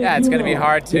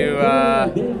hard to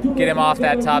get him off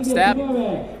that top step.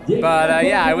 But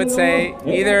I would say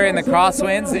either in the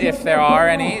crosswinds, if there are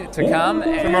any to come.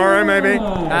 Tomorrow, maybe?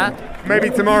 Huh? Maybe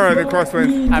tomorrow, the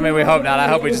crosswinds. I mean, we hope not. I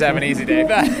hope we just have an easy day.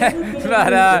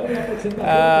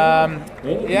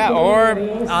 Or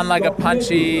on like a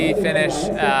punchy finish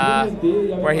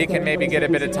where he can maybe get a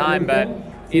bit of time. But,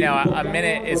 a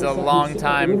minute is a long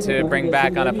time to bring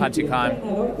back on a punchy climb.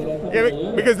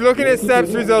 Yeah, because looking at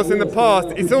Sepp's results in the past,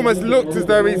 it's almost looked as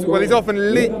though he's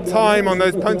often lit time on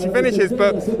those punchy finishes,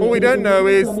 but what we don't know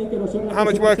is how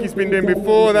much work he's been doing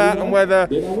before that and whether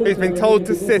he's been told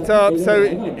to sit up, so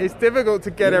it's difficult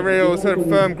to get a real sort of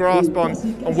firm grasp on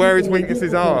where his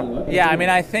weaknesses are. Yeah, I mean,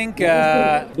 I think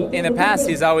in the past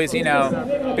he's always,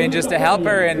 been just a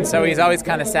helper, and so he's always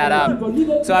kind of sat up.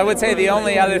 So I would say the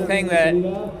only other thing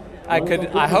that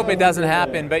I hope it doesn't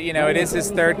happen, but it is his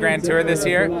third Grand Tour this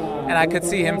year, and I could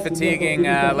see him fatiguing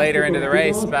later into the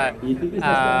race, but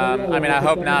I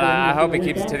hope not. I hope he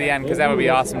keeps it to the end because that would be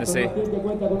awesome to see.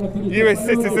 US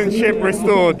citizenship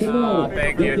restored. Oh,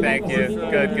 thank you.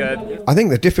 Good. I think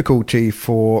the difficulty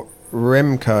for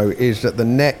Remco is that the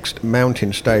next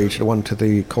mountain stage, the one to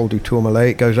the Col du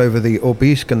Tourmalet, goes over the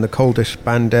Aubisque and the Col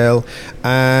d'Espandel,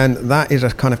 and that is a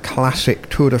kind of classic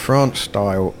Tour de France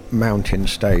style mountain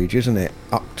stage, isn't it,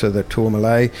 up to the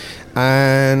Tourmalet,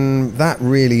 and that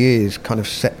really is kind of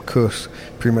Sepp Kuss,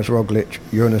 Primož Roglic,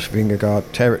 Jonas Vingegaard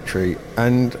territory,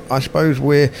 and I suppose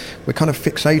we're kind of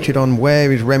fixated on where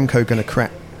is Remco going to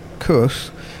crack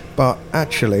Kuss. But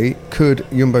actually, could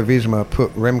Jumbo-Visma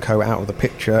put Remco out of the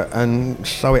picture and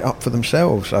sew it up for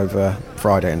themselves over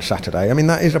Friday and Saturday? I mean,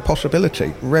 that is a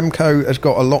possibility. Remco has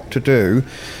got a lot to do,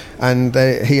 and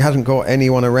he hasn't got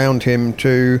anyone around him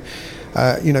to,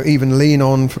 even lean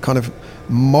on for kind of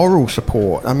moral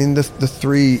support. I mean, the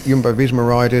three Jumbo-Visma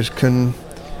riders can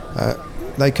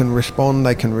respond,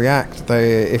 they can react.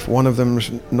 If one of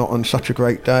them's not on such a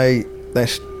great day, they're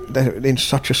they're in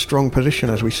such a strong position,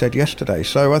 as we said yesterday.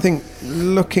 So I think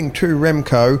looking to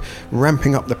Remco,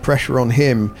 ramping up the pressure on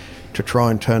him to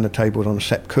try and turn the tables on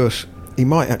Sepp Kuss, he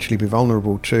might actually be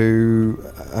vulnerable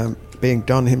to being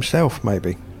done himself,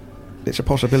 maybe. It's a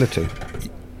possibility.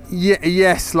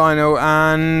 Yes, Lionel,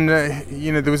 and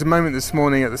there was a moment this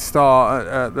morning at the start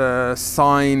at the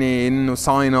sign-in or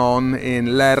sign-on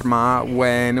in Lerma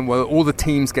when all the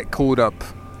teams get called up.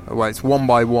 Well, it's one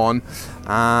by one,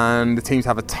 and the teams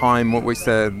have a time at which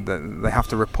they have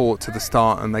to report to the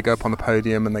start, and they go up on the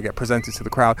podium and they get presented to the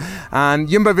crowd. And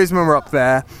Jumbo-Visma were up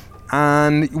there,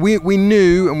 and we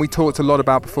knew, and we talked a lot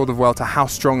about before the Vuelta, how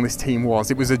strong this team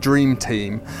was. It was a dream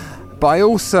team. But I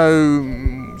also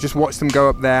just watched them go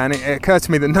up there, and it occurred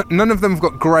to me that none of them have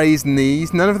got grazed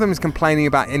knees. None of them is complaining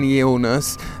about any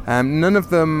illness. None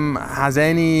of them has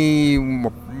any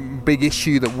big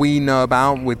issue that we know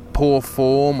about with poor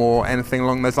form or anything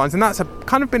along those lines. And that's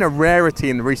kind of been a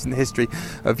rarity in the recent history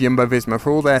of Jumbo-Visma.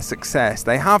 For all their success,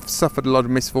 they have suffered a lot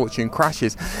of misfortune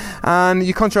crashes. And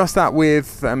you contrast that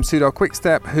with Soudal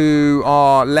Quickstep, who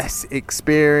are less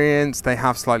experienced. They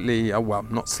have slightly,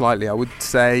 not slightly, I would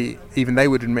say, even they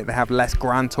would admit they have less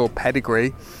Grand Tour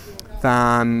pedigree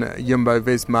than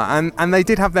Jumbo-Visma. And they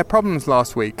did have their problems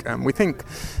last week. We think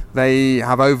they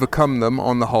have overcome them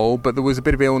on the whole, but there was a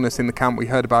bit of illness in the camp. We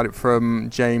heard about it from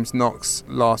James Knox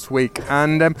last week.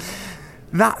 And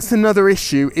that's another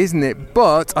issue, isn't it?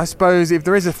 But I suppose if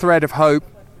there is a thread of hope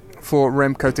for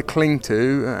Remco to cling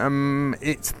to,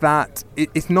 it's that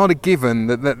it's not a given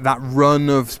that run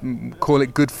of, call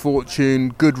it good fortune,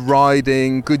 good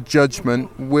riding, good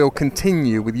judgment will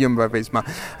continue with Jumbo-Visma.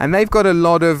 And they've got a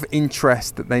lot of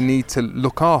interest that they need to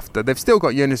look after. They've still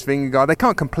got Jonas Vingegaard. They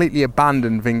can't completely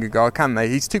abandon Vingegaard, can they?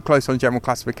 He's too close on general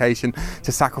classification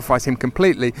to sacrifice him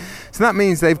completely. So that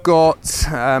means they've got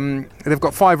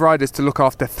 5 riders to look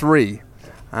after 3.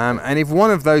 And if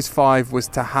one of those 5 was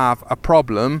to have a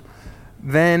problem,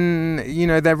 then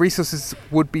their resources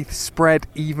would be spread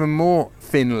even more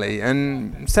thinly.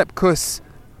 And Sepp Kuss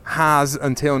has,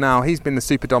 until now, he's been the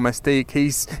super domestique.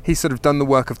 He's sort of done the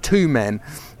work of 2 men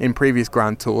in previous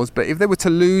Grand Tours. But if they were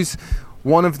to lose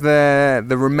one of the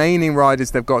remaining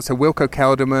riders they've got, so Wilco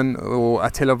Kelderman or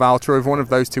Attila Valter, if one of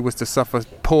those 2 was to suffer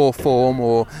poor form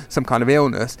or some kind of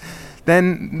illness,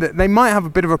 then they might have a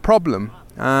bit of a problem.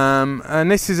 And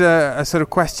this is a sort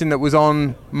of question that was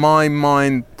on my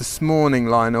mind this morning,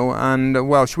 Lionel. And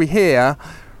should we hear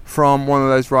from one of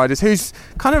those riders who's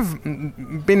kind of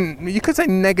been, you could say,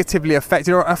 negatively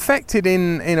affected, or affected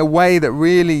in a way that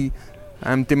really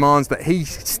demands that he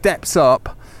steps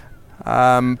up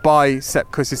by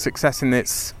Sepp Kuss's success in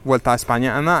this Vuelta a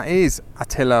España, and that is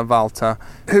Attila Valter,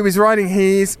 who is riding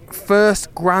his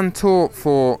first Grand Tour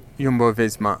for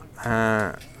Jumbo-Visma.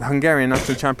 The Hungarian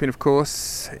national champion, of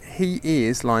course. He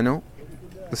is, Lionel,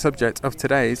 the subject of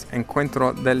today's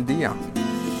Encuentro del Día.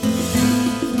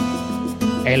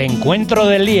 El Encuentro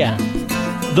del Día,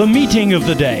 the meeting of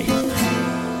the day.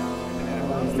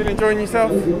 Still enjoying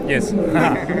yourself? Yes,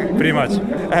 pretty much.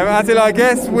 Attila, I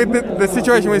guess with the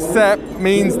situation with Sepp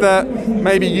means that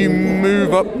maybe you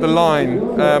move up the line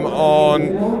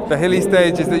on the hilly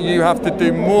stages, that you have to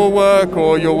do more work,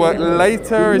 or you'll work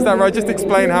later. Is that right? Just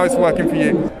explain how it's working for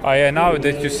you. Now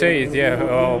that you say it,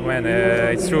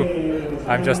 it's true.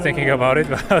 I'm just thinking about it,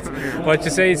 but what you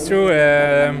say is true.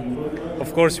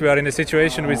 Of course, we are in a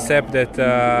situation with Sepp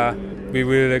that we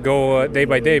will go day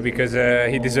by day because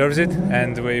he deserves it,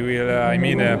 and we will.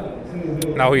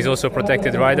 Now he's also a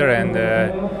protected rider, and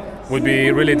would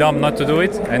be really dumb not to do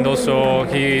it. And also,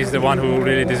 he is the one who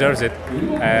really deserves it.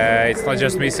 It's not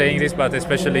just me saying this, but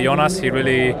especially Jonas. He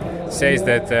really says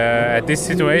that at this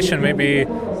situation, maybe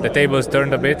the tables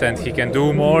turned a bit, and he can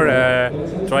do more,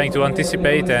 trying to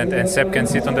anticipate, and Sepp can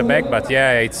sit on the back. But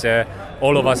it's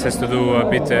all of us has to do a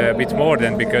bit more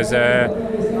then, because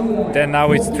then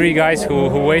now it's 3 guys who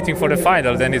waiting for the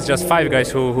final. Then it's just 5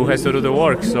 guys who has to do the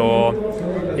work. So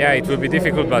it will be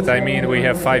difficult, but we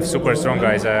have 5 super strong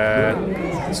guys.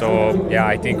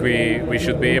 I think we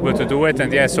should be able to do it.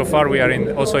 And so far we are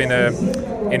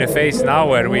in a phase now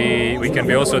where we can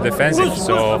be also defensive.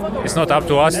 So it's not up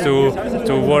to us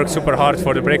to work super hard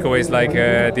for the breakaways like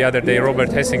the other day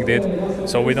Robert Hessing did.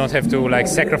 So we don't have to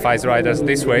sacrifice riders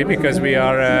this way, because we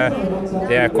are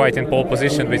quite in pole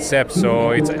position with Sepp. So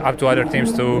it's up to other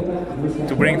teams to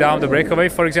bring down the breakaway,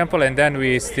 for example, and then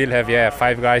we still have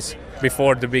 5 guys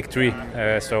before the big 3.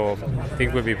 So I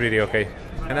think we'll be pretty okay.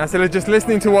 And Attila, just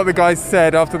listening to what the guys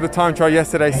said after the time trial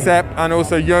yesterday, Sepp and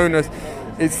also Jonas,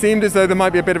 it seemed as though there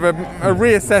might be a bit of a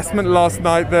reassessment last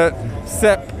night, that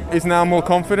Sepp is now more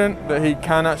confident that he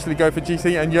can actually go for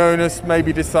GC, and Jonas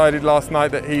maybe decided last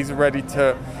night that he's ready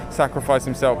to sacrifice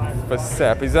himself for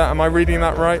Sepp. Am I reading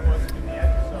that right?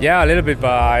 Yeah, a little bit, but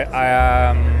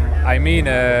I mean,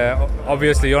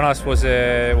 obviously Jonas was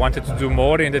wanted to do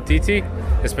more in the TT,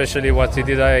 especially what he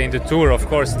did in the Tour. Of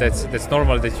course, that's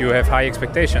normal that you have high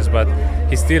expectations, but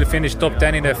he still finished top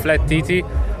 10 in a flat TT,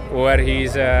 where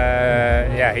he's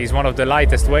one of the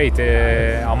lightest weight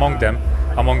among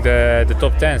the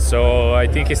top 10. So I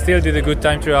think he still did a good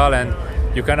time trial, and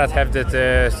you cannot have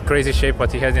that crazy shape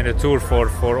what he had in the Tour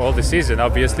for all the season,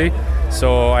 obviously.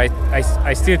 So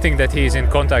I still think that he's in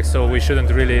contact, so we shouldn't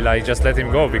really just let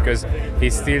him go, because he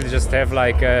still just have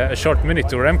a short minute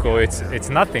to Remco. It's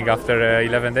nothing after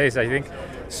 11 days, I think.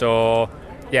 So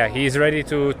yeah, he's ready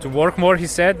to work more, he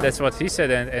said. That's what he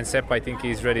said, and Sepp, I think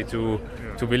he's ready to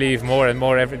believe more and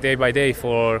more every day by day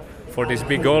for this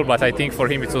big goal. But I think for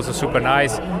him it's also super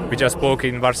nice. We just spoke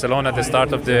in Barcelona at the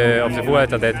start of the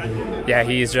Vuelta that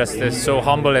he is just so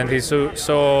humble, and he's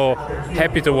so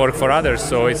happy to work for others.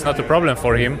 So it's not a problem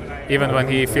for him, even when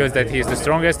he feels that he's the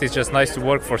strongest. It's just nice to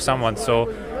work for someone. So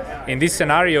in this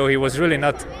scenario, he was really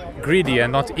not greedy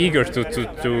and not eager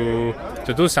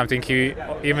to do something.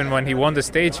 Even when he won the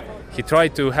stage, he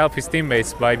tried to help his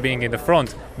teammates by being in the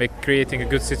front, creating a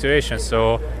good situation.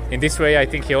 So in this way, I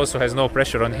think he also has no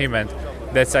pressure on him, and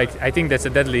I think that's a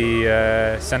deadly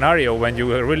scenario when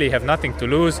you really have nothing to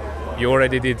lose. You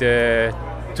already did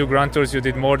 2 Grand Tours, you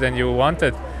did more than you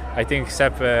wanted. I think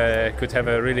Sepp could have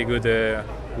a really good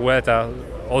Vuelta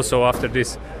also after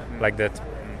this, like that,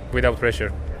 without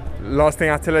pressure. Last thing,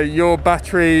 Attila, your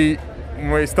battery,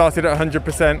 when it started at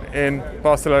 100% in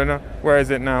Barcelona, where is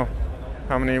it now?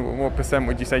 What percent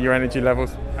would you say your energy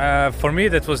levels? For me,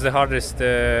 that was the hardest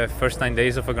first 9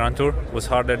 days of a Grand Tour. It was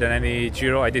harder than any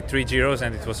Giro. I did 3 Giros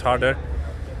and it was harder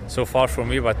so far for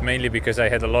me, but mainly because I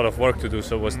had a lot of work to do.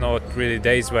 So it was not really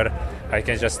days where I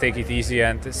can just take it easy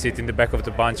and sit in the back of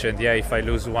the bunch, and if I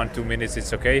lose 1-2 minutes,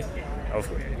 it's okay.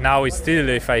 Now it's still,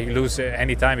 if I lose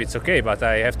any time, it's okay, but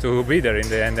I have to be there in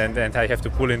the end, and I have to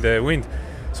pull in the wind.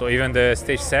 So even the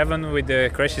stage 7 with the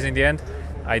crashes in the end,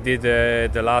 I did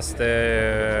the last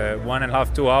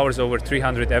 1.5-2 hours over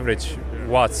 300 average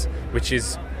watts, which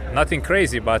is nothing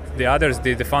crazy, but the others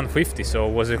did the fun 50, so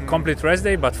it was a complete rest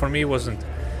day, but for me it wasn't.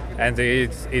 And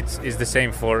it's the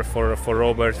same for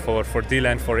Robert, for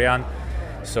Dylan, for Jan.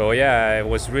 So it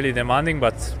was really demanding,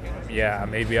 but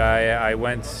maybe I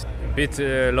went a bit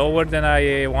lower than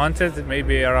I wanted,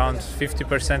 maybe around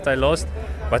 50% I lost,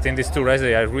 but in these 2 rest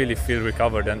days I really feel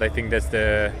recovered, and I think that's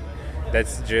the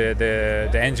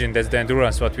engine, that's the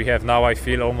endurance what we have now. I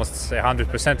feel almost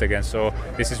 100% again, so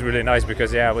this is really nice,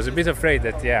 because I was a bit afraid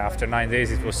that after 9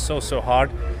 days it was so hard.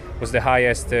 It was the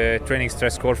highest training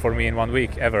stress score for me in 1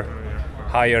 week ever,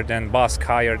 higher than Basque,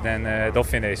 higher than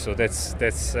Dauphiné. So that's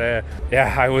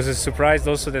I was surprised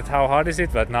also that how hard is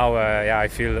it, but now I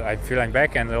feel I'm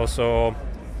back, and also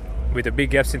with the big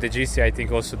gaps in the GC, I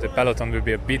think also the peloton will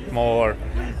be a bit more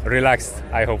relaxed,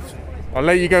 I hope. I'll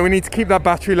let you go. We need to keep that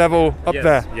battery level up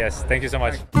there. Yes, thank you so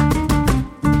much.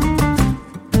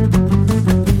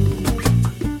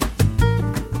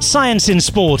 Science in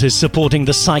Sport is supporting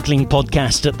the cycling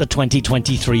podcast at the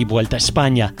 2023 Vuelta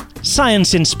España.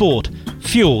 Science in Sport,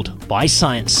 fueled by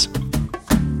science.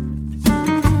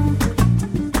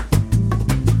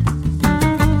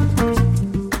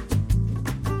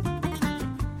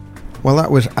 Well,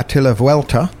 that was Attila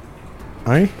Vuelta,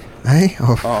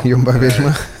 of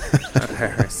Jumbo-Visma.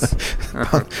 Paris.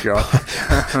 Oh God.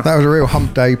 That was a real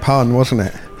hump day pun, wasn't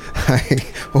it?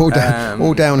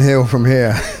 all downhill from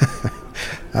here.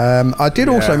 I did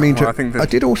also mean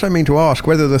to ask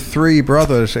whether the 3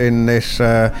 brothers in this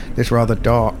rather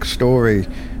dark story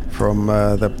from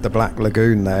the Black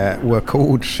Lagoon there were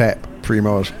called Sepp,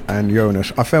 Primoz and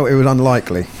Jonas. I felt it was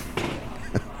unlikely.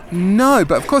 No,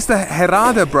 but of course the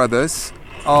Herrada brothers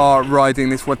are riding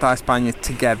this Vuelta a España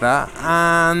together,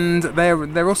 and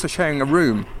they're also sharing a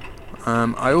room.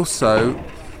 I also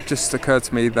just occurred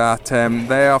to me that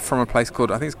they are from a place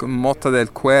called, I think it's called Mota del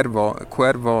Cuervo.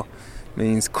 Cuervo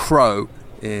means crow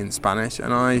in Spanish,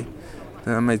 and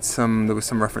there was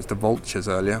some reference to vultures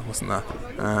earlier, wasn't there?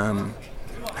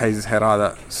 Jesus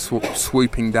Herrada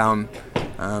swooping down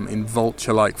in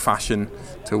vulture-like fashion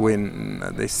to win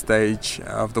at this stage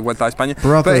of the Vuelta a España.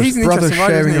 Brothers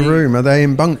sharing a room, are they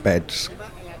in bunk beds?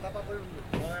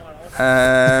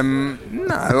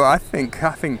 No, I think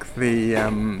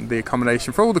the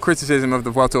accommodation, for all the criticism of the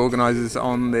Vuelta organisers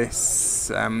on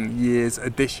this year's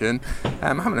edition, I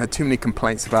haven't had too many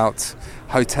complaints about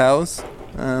hotels,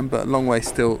 but a long way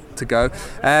still to go.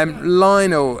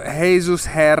 Lionel, Jesus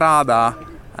Herrada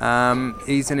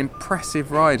He's an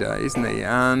impressive rider, isn't he?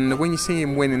 And when you see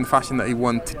him win in the fashion that he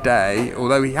won today,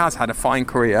 although he has had a fine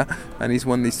career and he's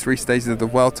won these 3 stages of the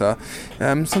Vuelta,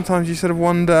 sometimes you sort of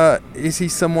wonder, is he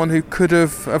someone who could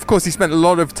have... Of course, he spent a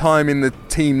lot of time in the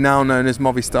team now known as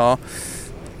Movistar,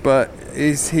 but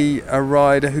is he a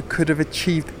rider who could have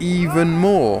achieved even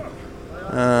more?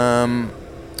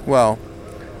 Well,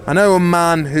 I know a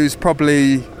man who's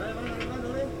probably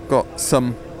got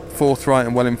some forthright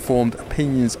and well-informed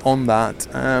opinions on that.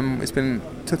 It's been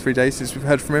 2 or 3 days since we've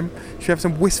heard from him. Should we have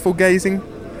some wistful gazing?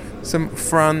 Some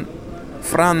Fran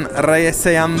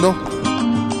Reyeseando?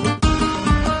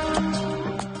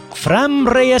 Fran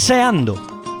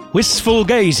Reyeseando. Wistful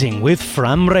gazing with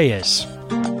Fran Reyes.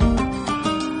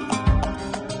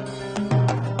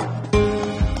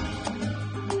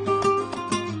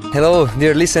 Hello,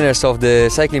 dear listeners of the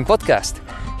Cycling Podcast.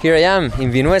 Here I am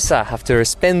in Vinuesa after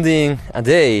spending a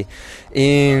day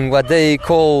in what they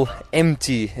call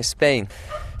empty Spain.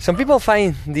 Some people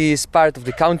find this part of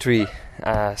the country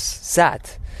as sad,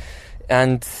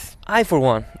 and I, for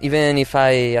one, even if I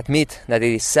admit that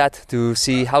it is sad to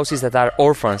see houses that are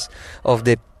orphans of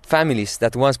the families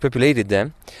that once populated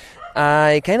them,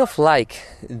 I kind of like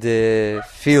the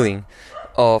feeling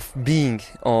of being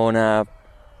on a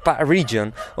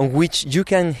region on which you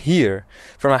can hear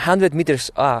from 100 meters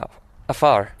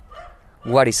afar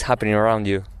what is happening around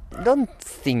you. Don't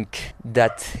think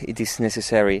that it is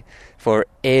necessary for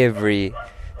every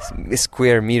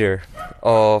square meter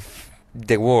of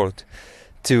the world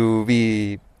to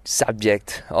be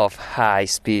subject of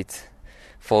high-speed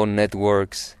phone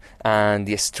networks and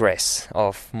the stress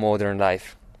of modern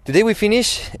life. Today we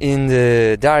finish in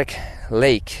the dark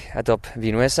lake atop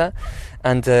Vinuesa,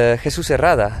 and Jesus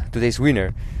Herrada, today's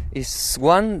winner, is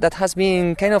one that has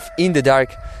been kind of in the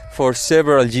dark for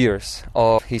several years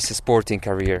of his sporting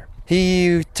career.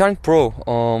 He turned pro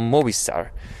on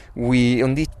Movistar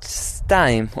on this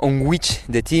time on which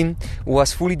the team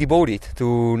was fully devoted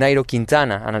to Nairo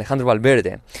Quintana and Alejandro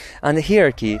Valverde, and the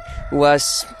hierarchy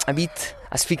was a bit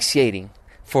asphyxiating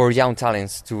for young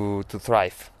talents to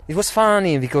thrive. It was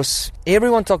funny because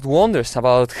everyone talked wonders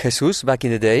about Jesus back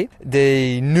in the day.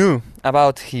 They knew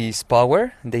about his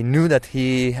power. They knew that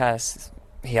he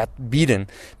had beaten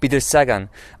Peter Sagan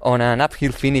on an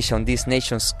uphill finish on this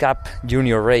Nations Cup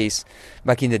junior race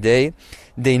back in the day.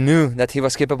 They knew that he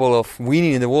was capable of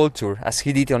winning in the World Tour, as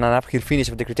he did on an uphill finish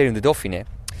of the Criterium de Dauphiné.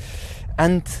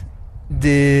 And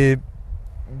the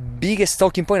biggest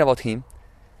talking point about him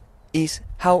is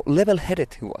how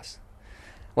level-headed he was.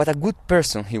 What a good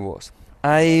person he was.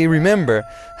 I remember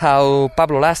how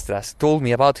Pablo Lastras told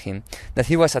me about him, that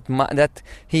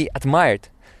he admired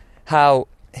how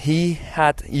he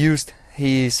had used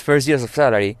his first years of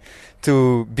salary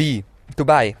to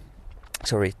buy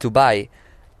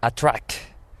a track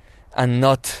and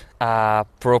not a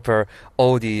proper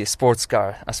Audi sports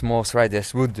car as most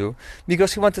riders would do,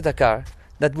 because he wanted a car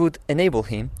that would enable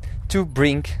him to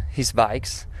bring his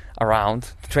bikes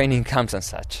around training camps and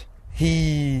such.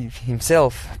 He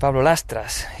himself, Pablo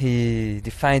Lastras, he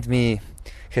defined me,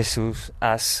 Jesus,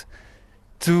 as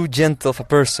too gentle of a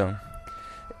person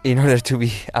in order to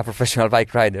be a professional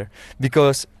bike rider,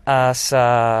 because as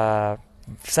a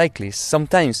cyclist,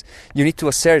 sometimes you need to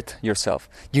assert yourself.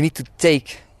 You need to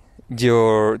take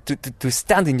to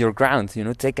stand in your ground,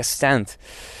 take a stand.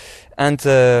 And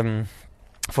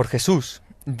for Jesus,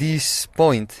 this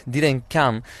point didn't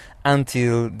come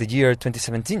until the year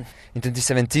 2017. In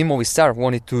 2017, Movistar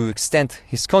wanted to extend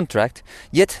his contract,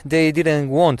 yet they didn't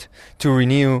want to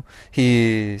renew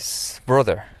his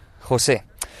brother, José.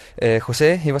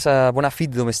 José, he was a bona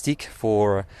fide domestique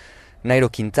for Nairo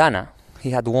Quintana.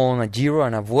 He had won a Giro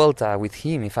and a Vuelta with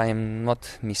him, if I am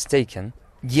not mistaken.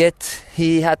 Yet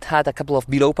he had had a couple of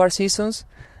below-par seasons,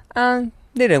 and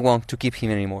they didn't want to keep him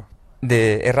anymore.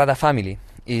 The Herrada family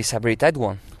is a very tight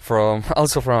one,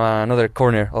 also from another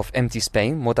corner of empty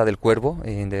Spain, Mota del Cuervo,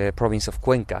 in the province of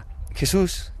Cuenca.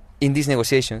 Jesus, in these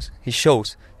negotiations, he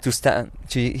chose to stand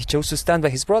by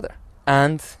his brother.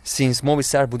 And since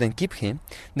Movistar wouldn't keep him,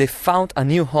 they found a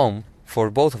new home for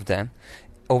both of them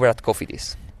over at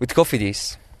Cofidis. With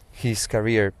Cofidis, his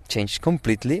career changed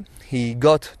completely. He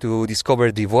got to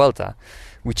discover the Vuelta,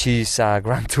 which is a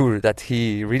Grand Tour that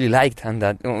he really liked and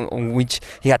on which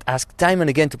he had asked time and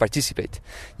again to participate.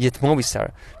 Yet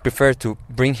Movistar preferred to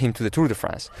bring him to the Tour de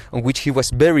France, on which he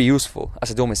was very useful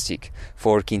as a domestique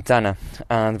for Quintana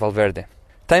and Valverde.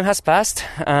 Time has passed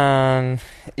and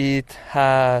it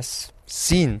has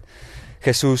seen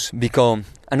Jesus become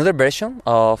another version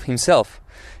of himself.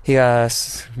 He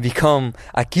has become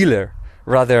a killer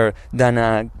rather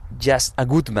than just a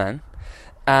good man,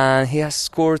 and he has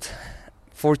scored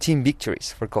 14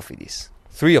 victories for Cofidis.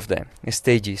 3 of them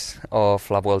stages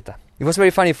of La Vuelta. It was very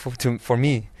funny for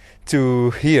me to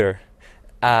hear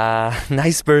a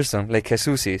nice person like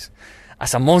Jesus is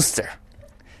as a monster.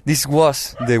 This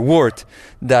was the word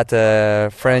that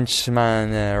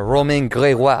Frenchman Romain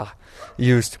Grégoire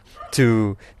used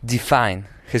to define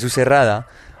Jesus Herrada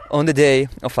on the day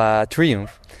of a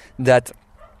triumph that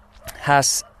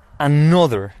has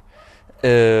another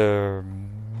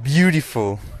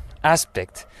beautiful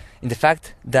aspect in the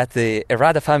fact that the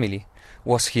Herrada family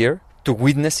was here to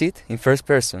witness it in first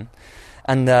person,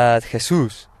 and that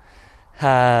Jesus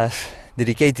has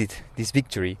dedicated this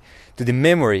victory to the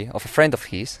memory of a friend of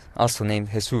his, also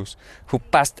named Jesus, who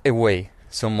passed away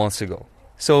some months ago.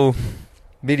 So,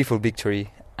 beautiful victory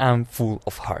and full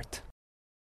of heart.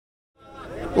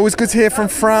 Always good to hear from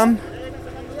Fran.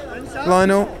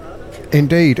 Lionel?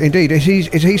 Indeed. Is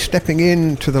he stepping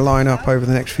into the lineup over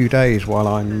the next few days while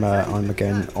I'm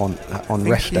again on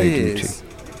rest day duty?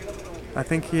 I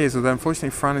think he is, although unfortunately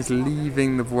Fran is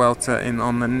leaving the Vuelta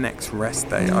on the next rest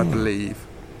day, I believe.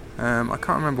 I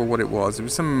can't remember what it was. It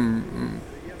was some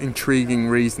intriguing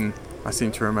reason, I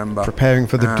seem to remember. Preparing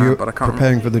for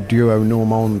the duo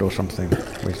Normand or something.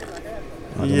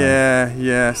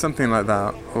 Yeah, something like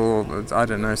that. Or, I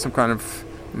don't know, some kind of...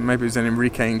 Maybe it was an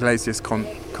Enrique Iglesias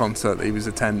concert that he was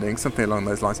attending, something along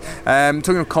those lines.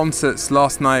 Talking of concerts,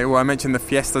 last night, I mentioned the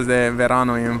Fiestas de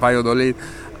Verano in Valladolid,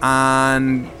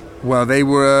 and, well, they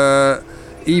were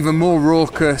even more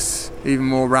raucous, even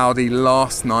more rowdy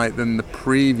last night than the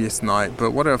previous night.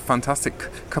 But what a fantastic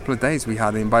couple of days we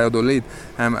had in Valladolid,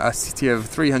 a city of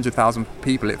 300,000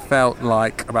 people. It felt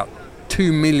like about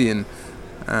 2 million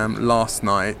last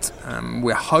night. I'm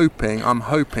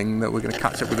hoping that we're going to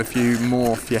catch up with a few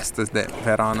more Fiestas de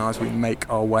Verano as we make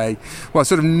our way, well,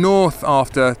 sort of north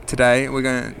after today. We're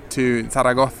going to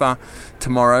Zaragoza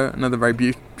tomorrow, another very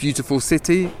beautiful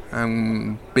city,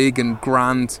 big and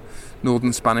grand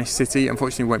northern Spanish city.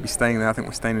 Unfortunately, we won't be staying there. I think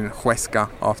we're staying in Huesca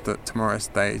after tomorrow's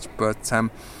stage. But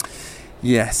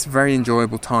yes, very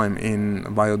enjoyable time in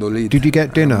Valladolid. Did you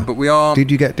get dinner?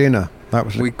 Did you get dinner? That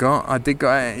was I did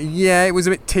go. Yeah, it was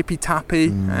a bit tippy-tappy.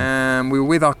 We were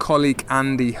with our colleague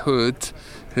Andy Hood,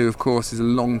 who of course is a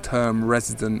long-term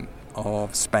resident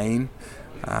of Spain.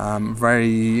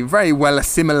 Very, very well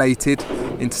assimilated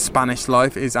into Spanish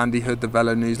life is Andy Hood, the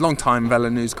Velo News, long-time Velo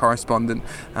News correspondent.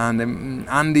 And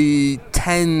Andy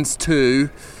tends to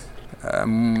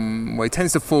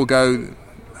forego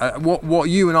what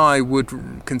you and I would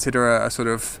consider a sort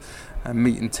of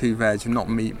meat and 2 veg, not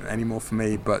meat anymore for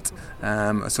me, but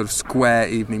a sort of square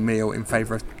evening meal in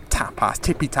favour of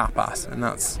tippy tapas, and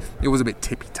it was a bit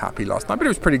tippy-tappy last night, but it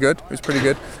was pretty good. We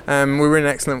were in an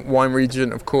excellent wine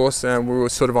region, of course. We were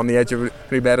sort of on the edge of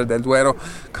Ribera del Duero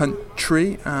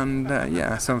country, and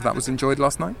some of that was enjoyed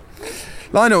last night.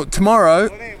 Lionel, tomorrow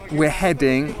we're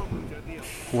heading,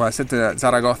 well, I said to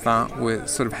Zaragoza, we're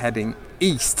sort of heading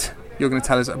east. You're going to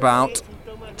tell us about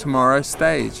tomorrow's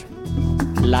stage.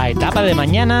 La etapa de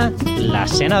mañana, la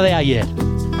cena de ayer.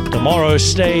 Tomorrow's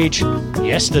stage,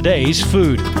 yesterday's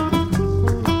food.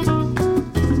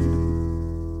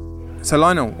 So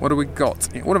Lionel, what have we got?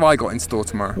 What have I got in store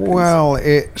tomorrow? Please? Well,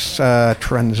 it's a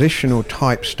transitional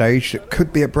type stage that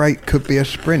could be a break, could be a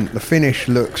sprint. The finish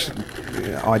looks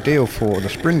ideal for the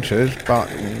sprinters, but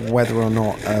whether or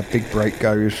not a big break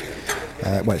goes,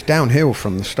 it's downhill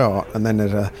from the start, and then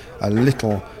there's a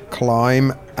little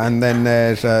climb, and then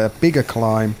there's a bigger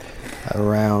climb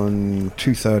around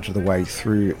 2/3 of the way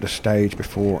through the stage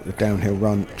before the downhill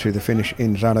run to the finish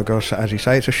in Zaragoza. As you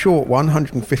say, it's a short one,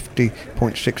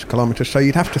 150.6 kilometres, so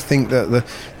you'd have to think that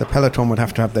the peloton would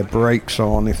have to have their brakes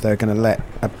on if they're going to let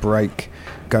a break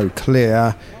go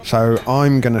clear. So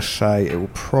I'm going to say it will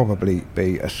probably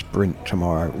be a sprint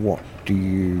tomorrow. What do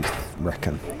you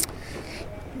reckon?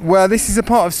 Well, this is a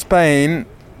part of Spain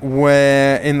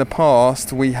where in the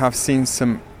past we have seen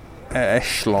some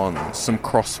echelons, some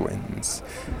crosswinds.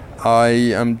 I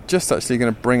am just actually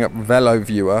going to bring up Velo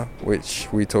Viewer, which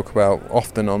we talk about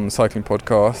often on the cycling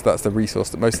podcast. That's the resource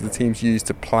that most of the teams use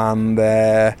to plan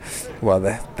their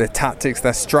tactics,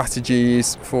 their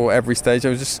strategies for every stage. I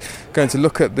was just going to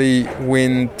look at the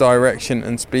wind direction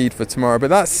and speed for tomorrow,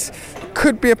 but that's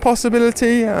could be a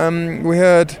possibility. We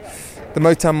heard the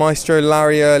Motan Maestro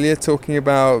Larry earlier talking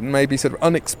about maybe sort of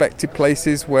unexpected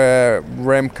places where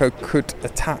Remco could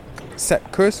attack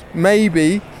Sepp Kuss.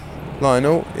 Maybe,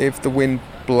 Lionel, if the wind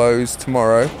blows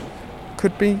tomorrow,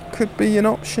 could be an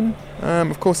option.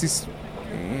 Of course,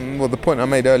 the point I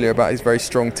made earlier about his very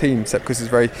strong team, Sepp Kuss'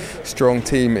 very strong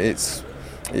team, it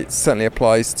certainly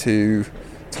applies to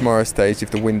tomorrow's stage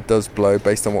if the wind does blow,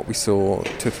 based on what we saw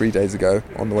 2 or 3 days ago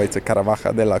on the way to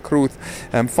Caravaca de la Cruz.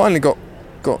 Finally got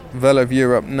Velo of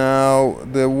Europe now.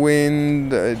 The wind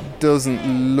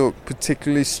doesn't look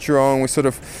particularly strong. We're sort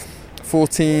of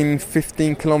 14,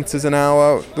 15 kilometres an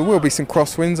hour. There will be some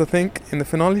crosswinds, I think, in the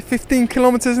finale. 15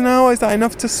 kilometres an hour, is that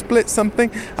enough to split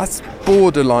something? That's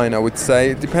borderline, I would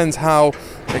say. It depends how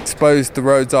exposed the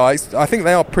roads are. I think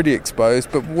they are pretty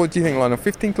exposed, but what do you think, Lionel?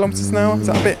 15 kilometres an hour? Is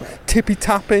that a bit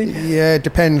tippy-tappy? Yeah, it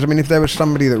depends. I mean, if there was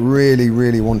somebody that really,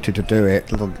 really wanted to do it,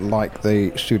 like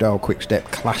the Soudal Quick Step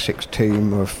Classics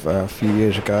team of a few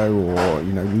years ago, or,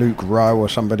 Luke Rowe or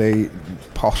somebody,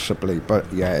 possibly. But,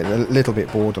 yeah, a little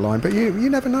bit borderline. But you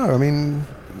never know. I mean,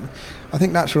 I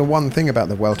think that's sort of one thing about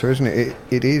the Vuelta, isn't it?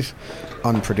 It is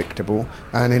unpredictable,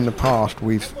 and in the past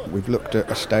we've looked at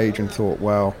a stage and thought,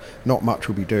 well, not much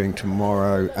we'll be doing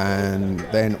tomorrow, and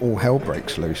then all hell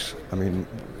breaks loose. I mean,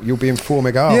 you'll be in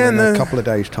Formigal in a couple of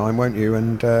days' time, won't you?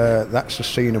 And that's the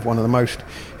scene of one of the most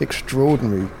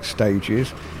extraordinary stages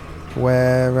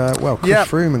where, Chris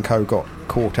Froome and co got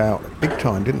caught out big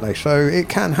time, didn't they? So it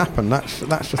can happen. That's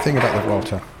the thing about the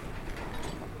Vuelta.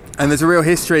 And there's a real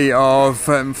history of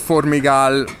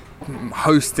Formigal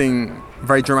hosting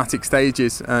very dramatic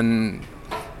stages, and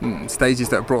stages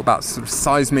that have brought about sort of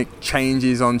seismic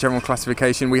changes on general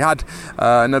classification. We had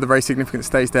another very significant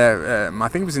stage there, I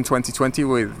think it was in 2020,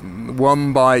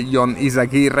 won by Jon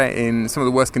Izagirre in some of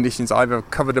the worst conditions I've ever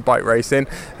covered a bike race in.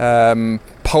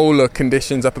 Polar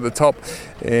conditions up at the top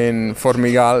in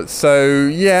Formigal. So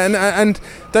yeah, and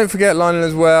don't forget, Lionel,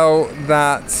 as well,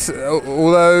 that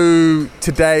although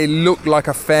today looked like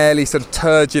a fairly sort of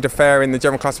turgid affair in the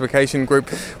general classification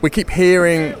group, we keep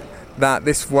hearing that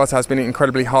this has been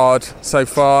incredibly hard so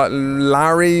far.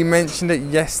 Larry mentioned it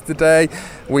yesterday.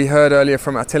 We heard earlier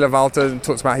from Attila Walter,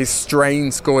 talks about his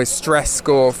strain score, his stress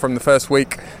score from the first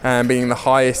week, being the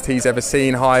highest he's ever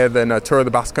seen, higher than a Tour of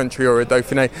the Basque Country or a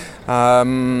Dauphiné.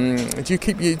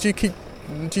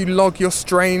 Do you log your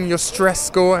strain, your stress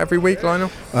score every week,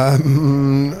 Lionel?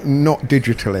 Not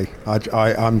digitally.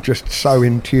 I'm just so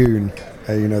in tune.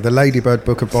 The Ladybird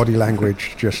Book of Body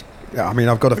Language just. I mean,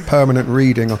 I've got a permanent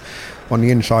reading on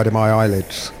the inside of my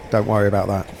eyelids. Don't worry about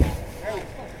that.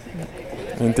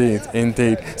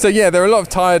 Indeed. So yeah, there are a lot of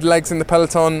tired legs in the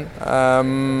peloton,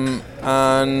 and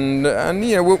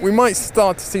we might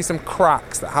start to see some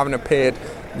cracks that haven't appeared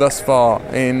thus far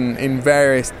in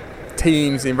various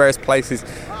teams, in various places.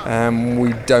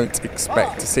 We don't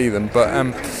expect to see them,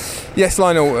 but yes,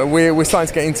 Lionel, we're starting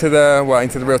to get into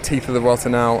the real teeth of the Vuelta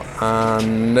now,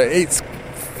 and it's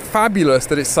fabulous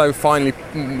that it's so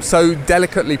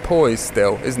delicately poised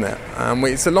still, isn't it?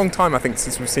 It's a long time, I think,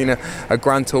 since we've seen a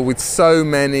Grand Tour with so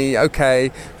many.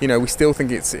 We still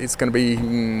think it's going to be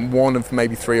one of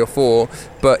maybe 3 or 4,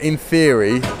 but in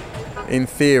theory,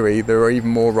 there are even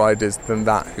more riders than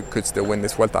that who could still win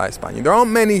this Vuelta a España. There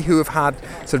aren't many who have had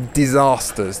sort of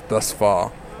disasters thus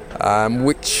far.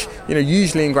 Which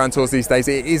usually in Grand Tours these days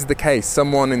it is the case.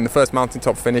 Someone in the first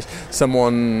mountaintop finish,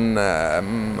 someone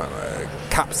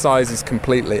capsizes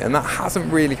completely, and that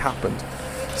hasn't really happened.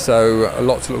 So a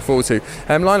lot to look forward to.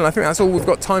 Lionel, I think that's all we've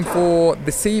got time for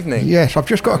this evening. Yes, I've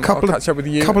just got a couple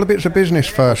of bits of business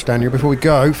first, Daniel, before we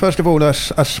go. First of all, a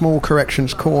small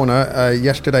corrections corner.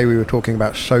 Yesterday we were talking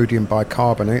about sodium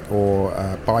bicarbonate, or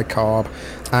bicarb,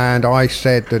 and I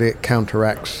said that it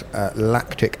counteracts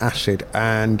lactic acid,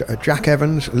 and Jack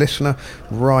Evans, listener,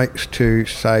 writes to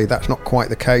say that's not quite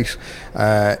the case.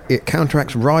 It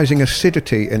counteracts rising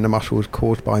acidity in the muscles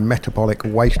caused by metabolic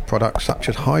waste products such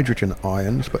as hydrogen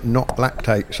ions, but not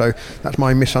lactate. So that's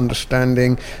my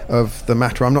misunderstanding of the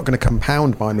matter. I'm not going to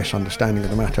compound my misunderstanding of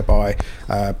the matter by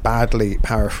badly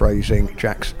paraphrasing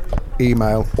Jack's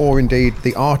email, or indeed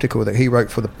the article that he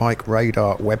wrote for the Bike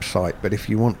Radar website. But if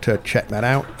you want to check that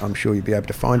out, I'm sure you'll be able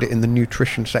to find it in the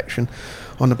nutrition section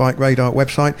on the Bike Radar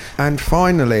website. And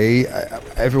finally,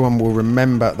 everyone will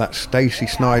remember that Stacey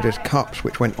Snyder's cups,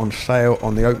 which went on sale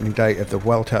on the opening day of the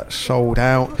Vuelta, sold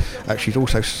out. She's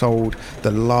also sold the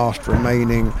last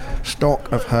remaining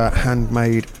stock of her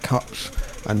handmade cups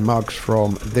and mugs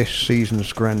from this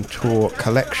season's Grand Tour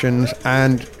collections,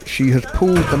 and she has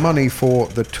pooled the money for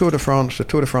the Tour de France, the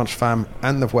Tour de France Femme,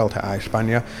 and the Vuelta a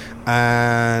España,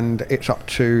 and it's up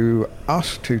to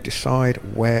us to decide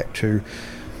where to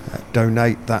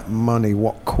donate that money,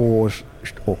 what cause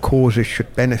or causes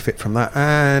should benefit from that.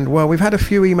 And well, we've had a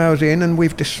few emails in, and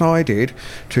we've decided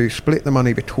to split the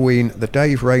money between the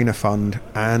Dave Rayner Fund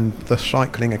and the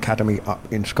Cycling Academy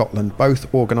up in Scotland,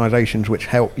 both organisations which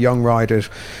help young riders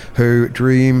who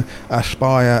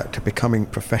aspire to becoming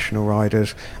professional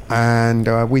riders.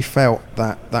 And we felt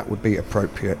that would be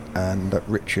appropriate, and that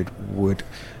Richard would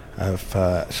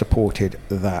have supported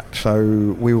that.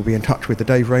 So we will be in touch with the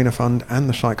Dave Rayner Fund and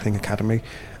the Cycling Academy,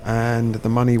 and the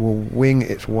money will wing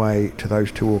its way to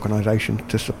those two organisations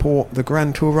to support the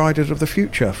Grand Tour riders of the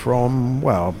future from,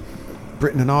 well,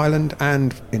 Britain and Ireland,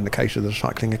 and in the case of the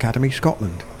Cycling Academy,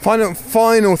 Scotland. Very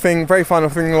final thing,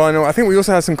 Lionel. I think we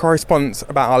also had some correspondence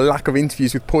about our lack of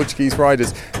interviews with Portuguese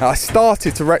riders. I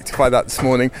started to rectify that this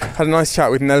morning. Had a nice chat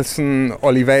with Nelson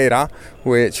Oliveira,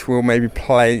 which we'll maybe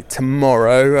play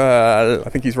tomorrow. I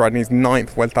think he's riding his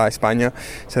 9th Vuelta a España,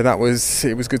 so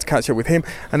it was good to catch up with him.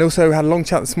 And also had a long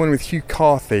chat this morning with Hugh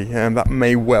Carthy, and that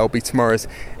may well be tomorrow's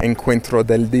Encuentro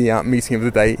del Día, meeting of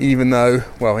the day, even though,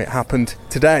 well, it happened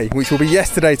today, which will be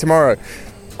yesterday tomorrow.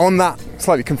 On that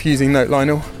slightly confusing note,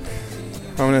 Lionel,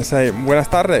 I'm going to say buenas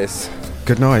tardes.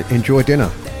 Good night, enjoy dinner.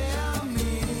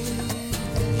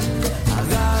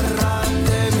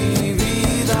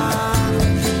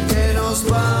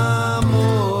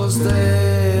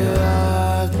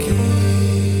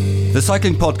 The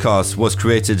Cycling Podcast was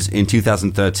created in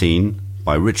 2013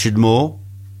 by Richard Moore,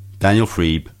 Daniel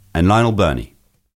Freeb and Lionel Burney.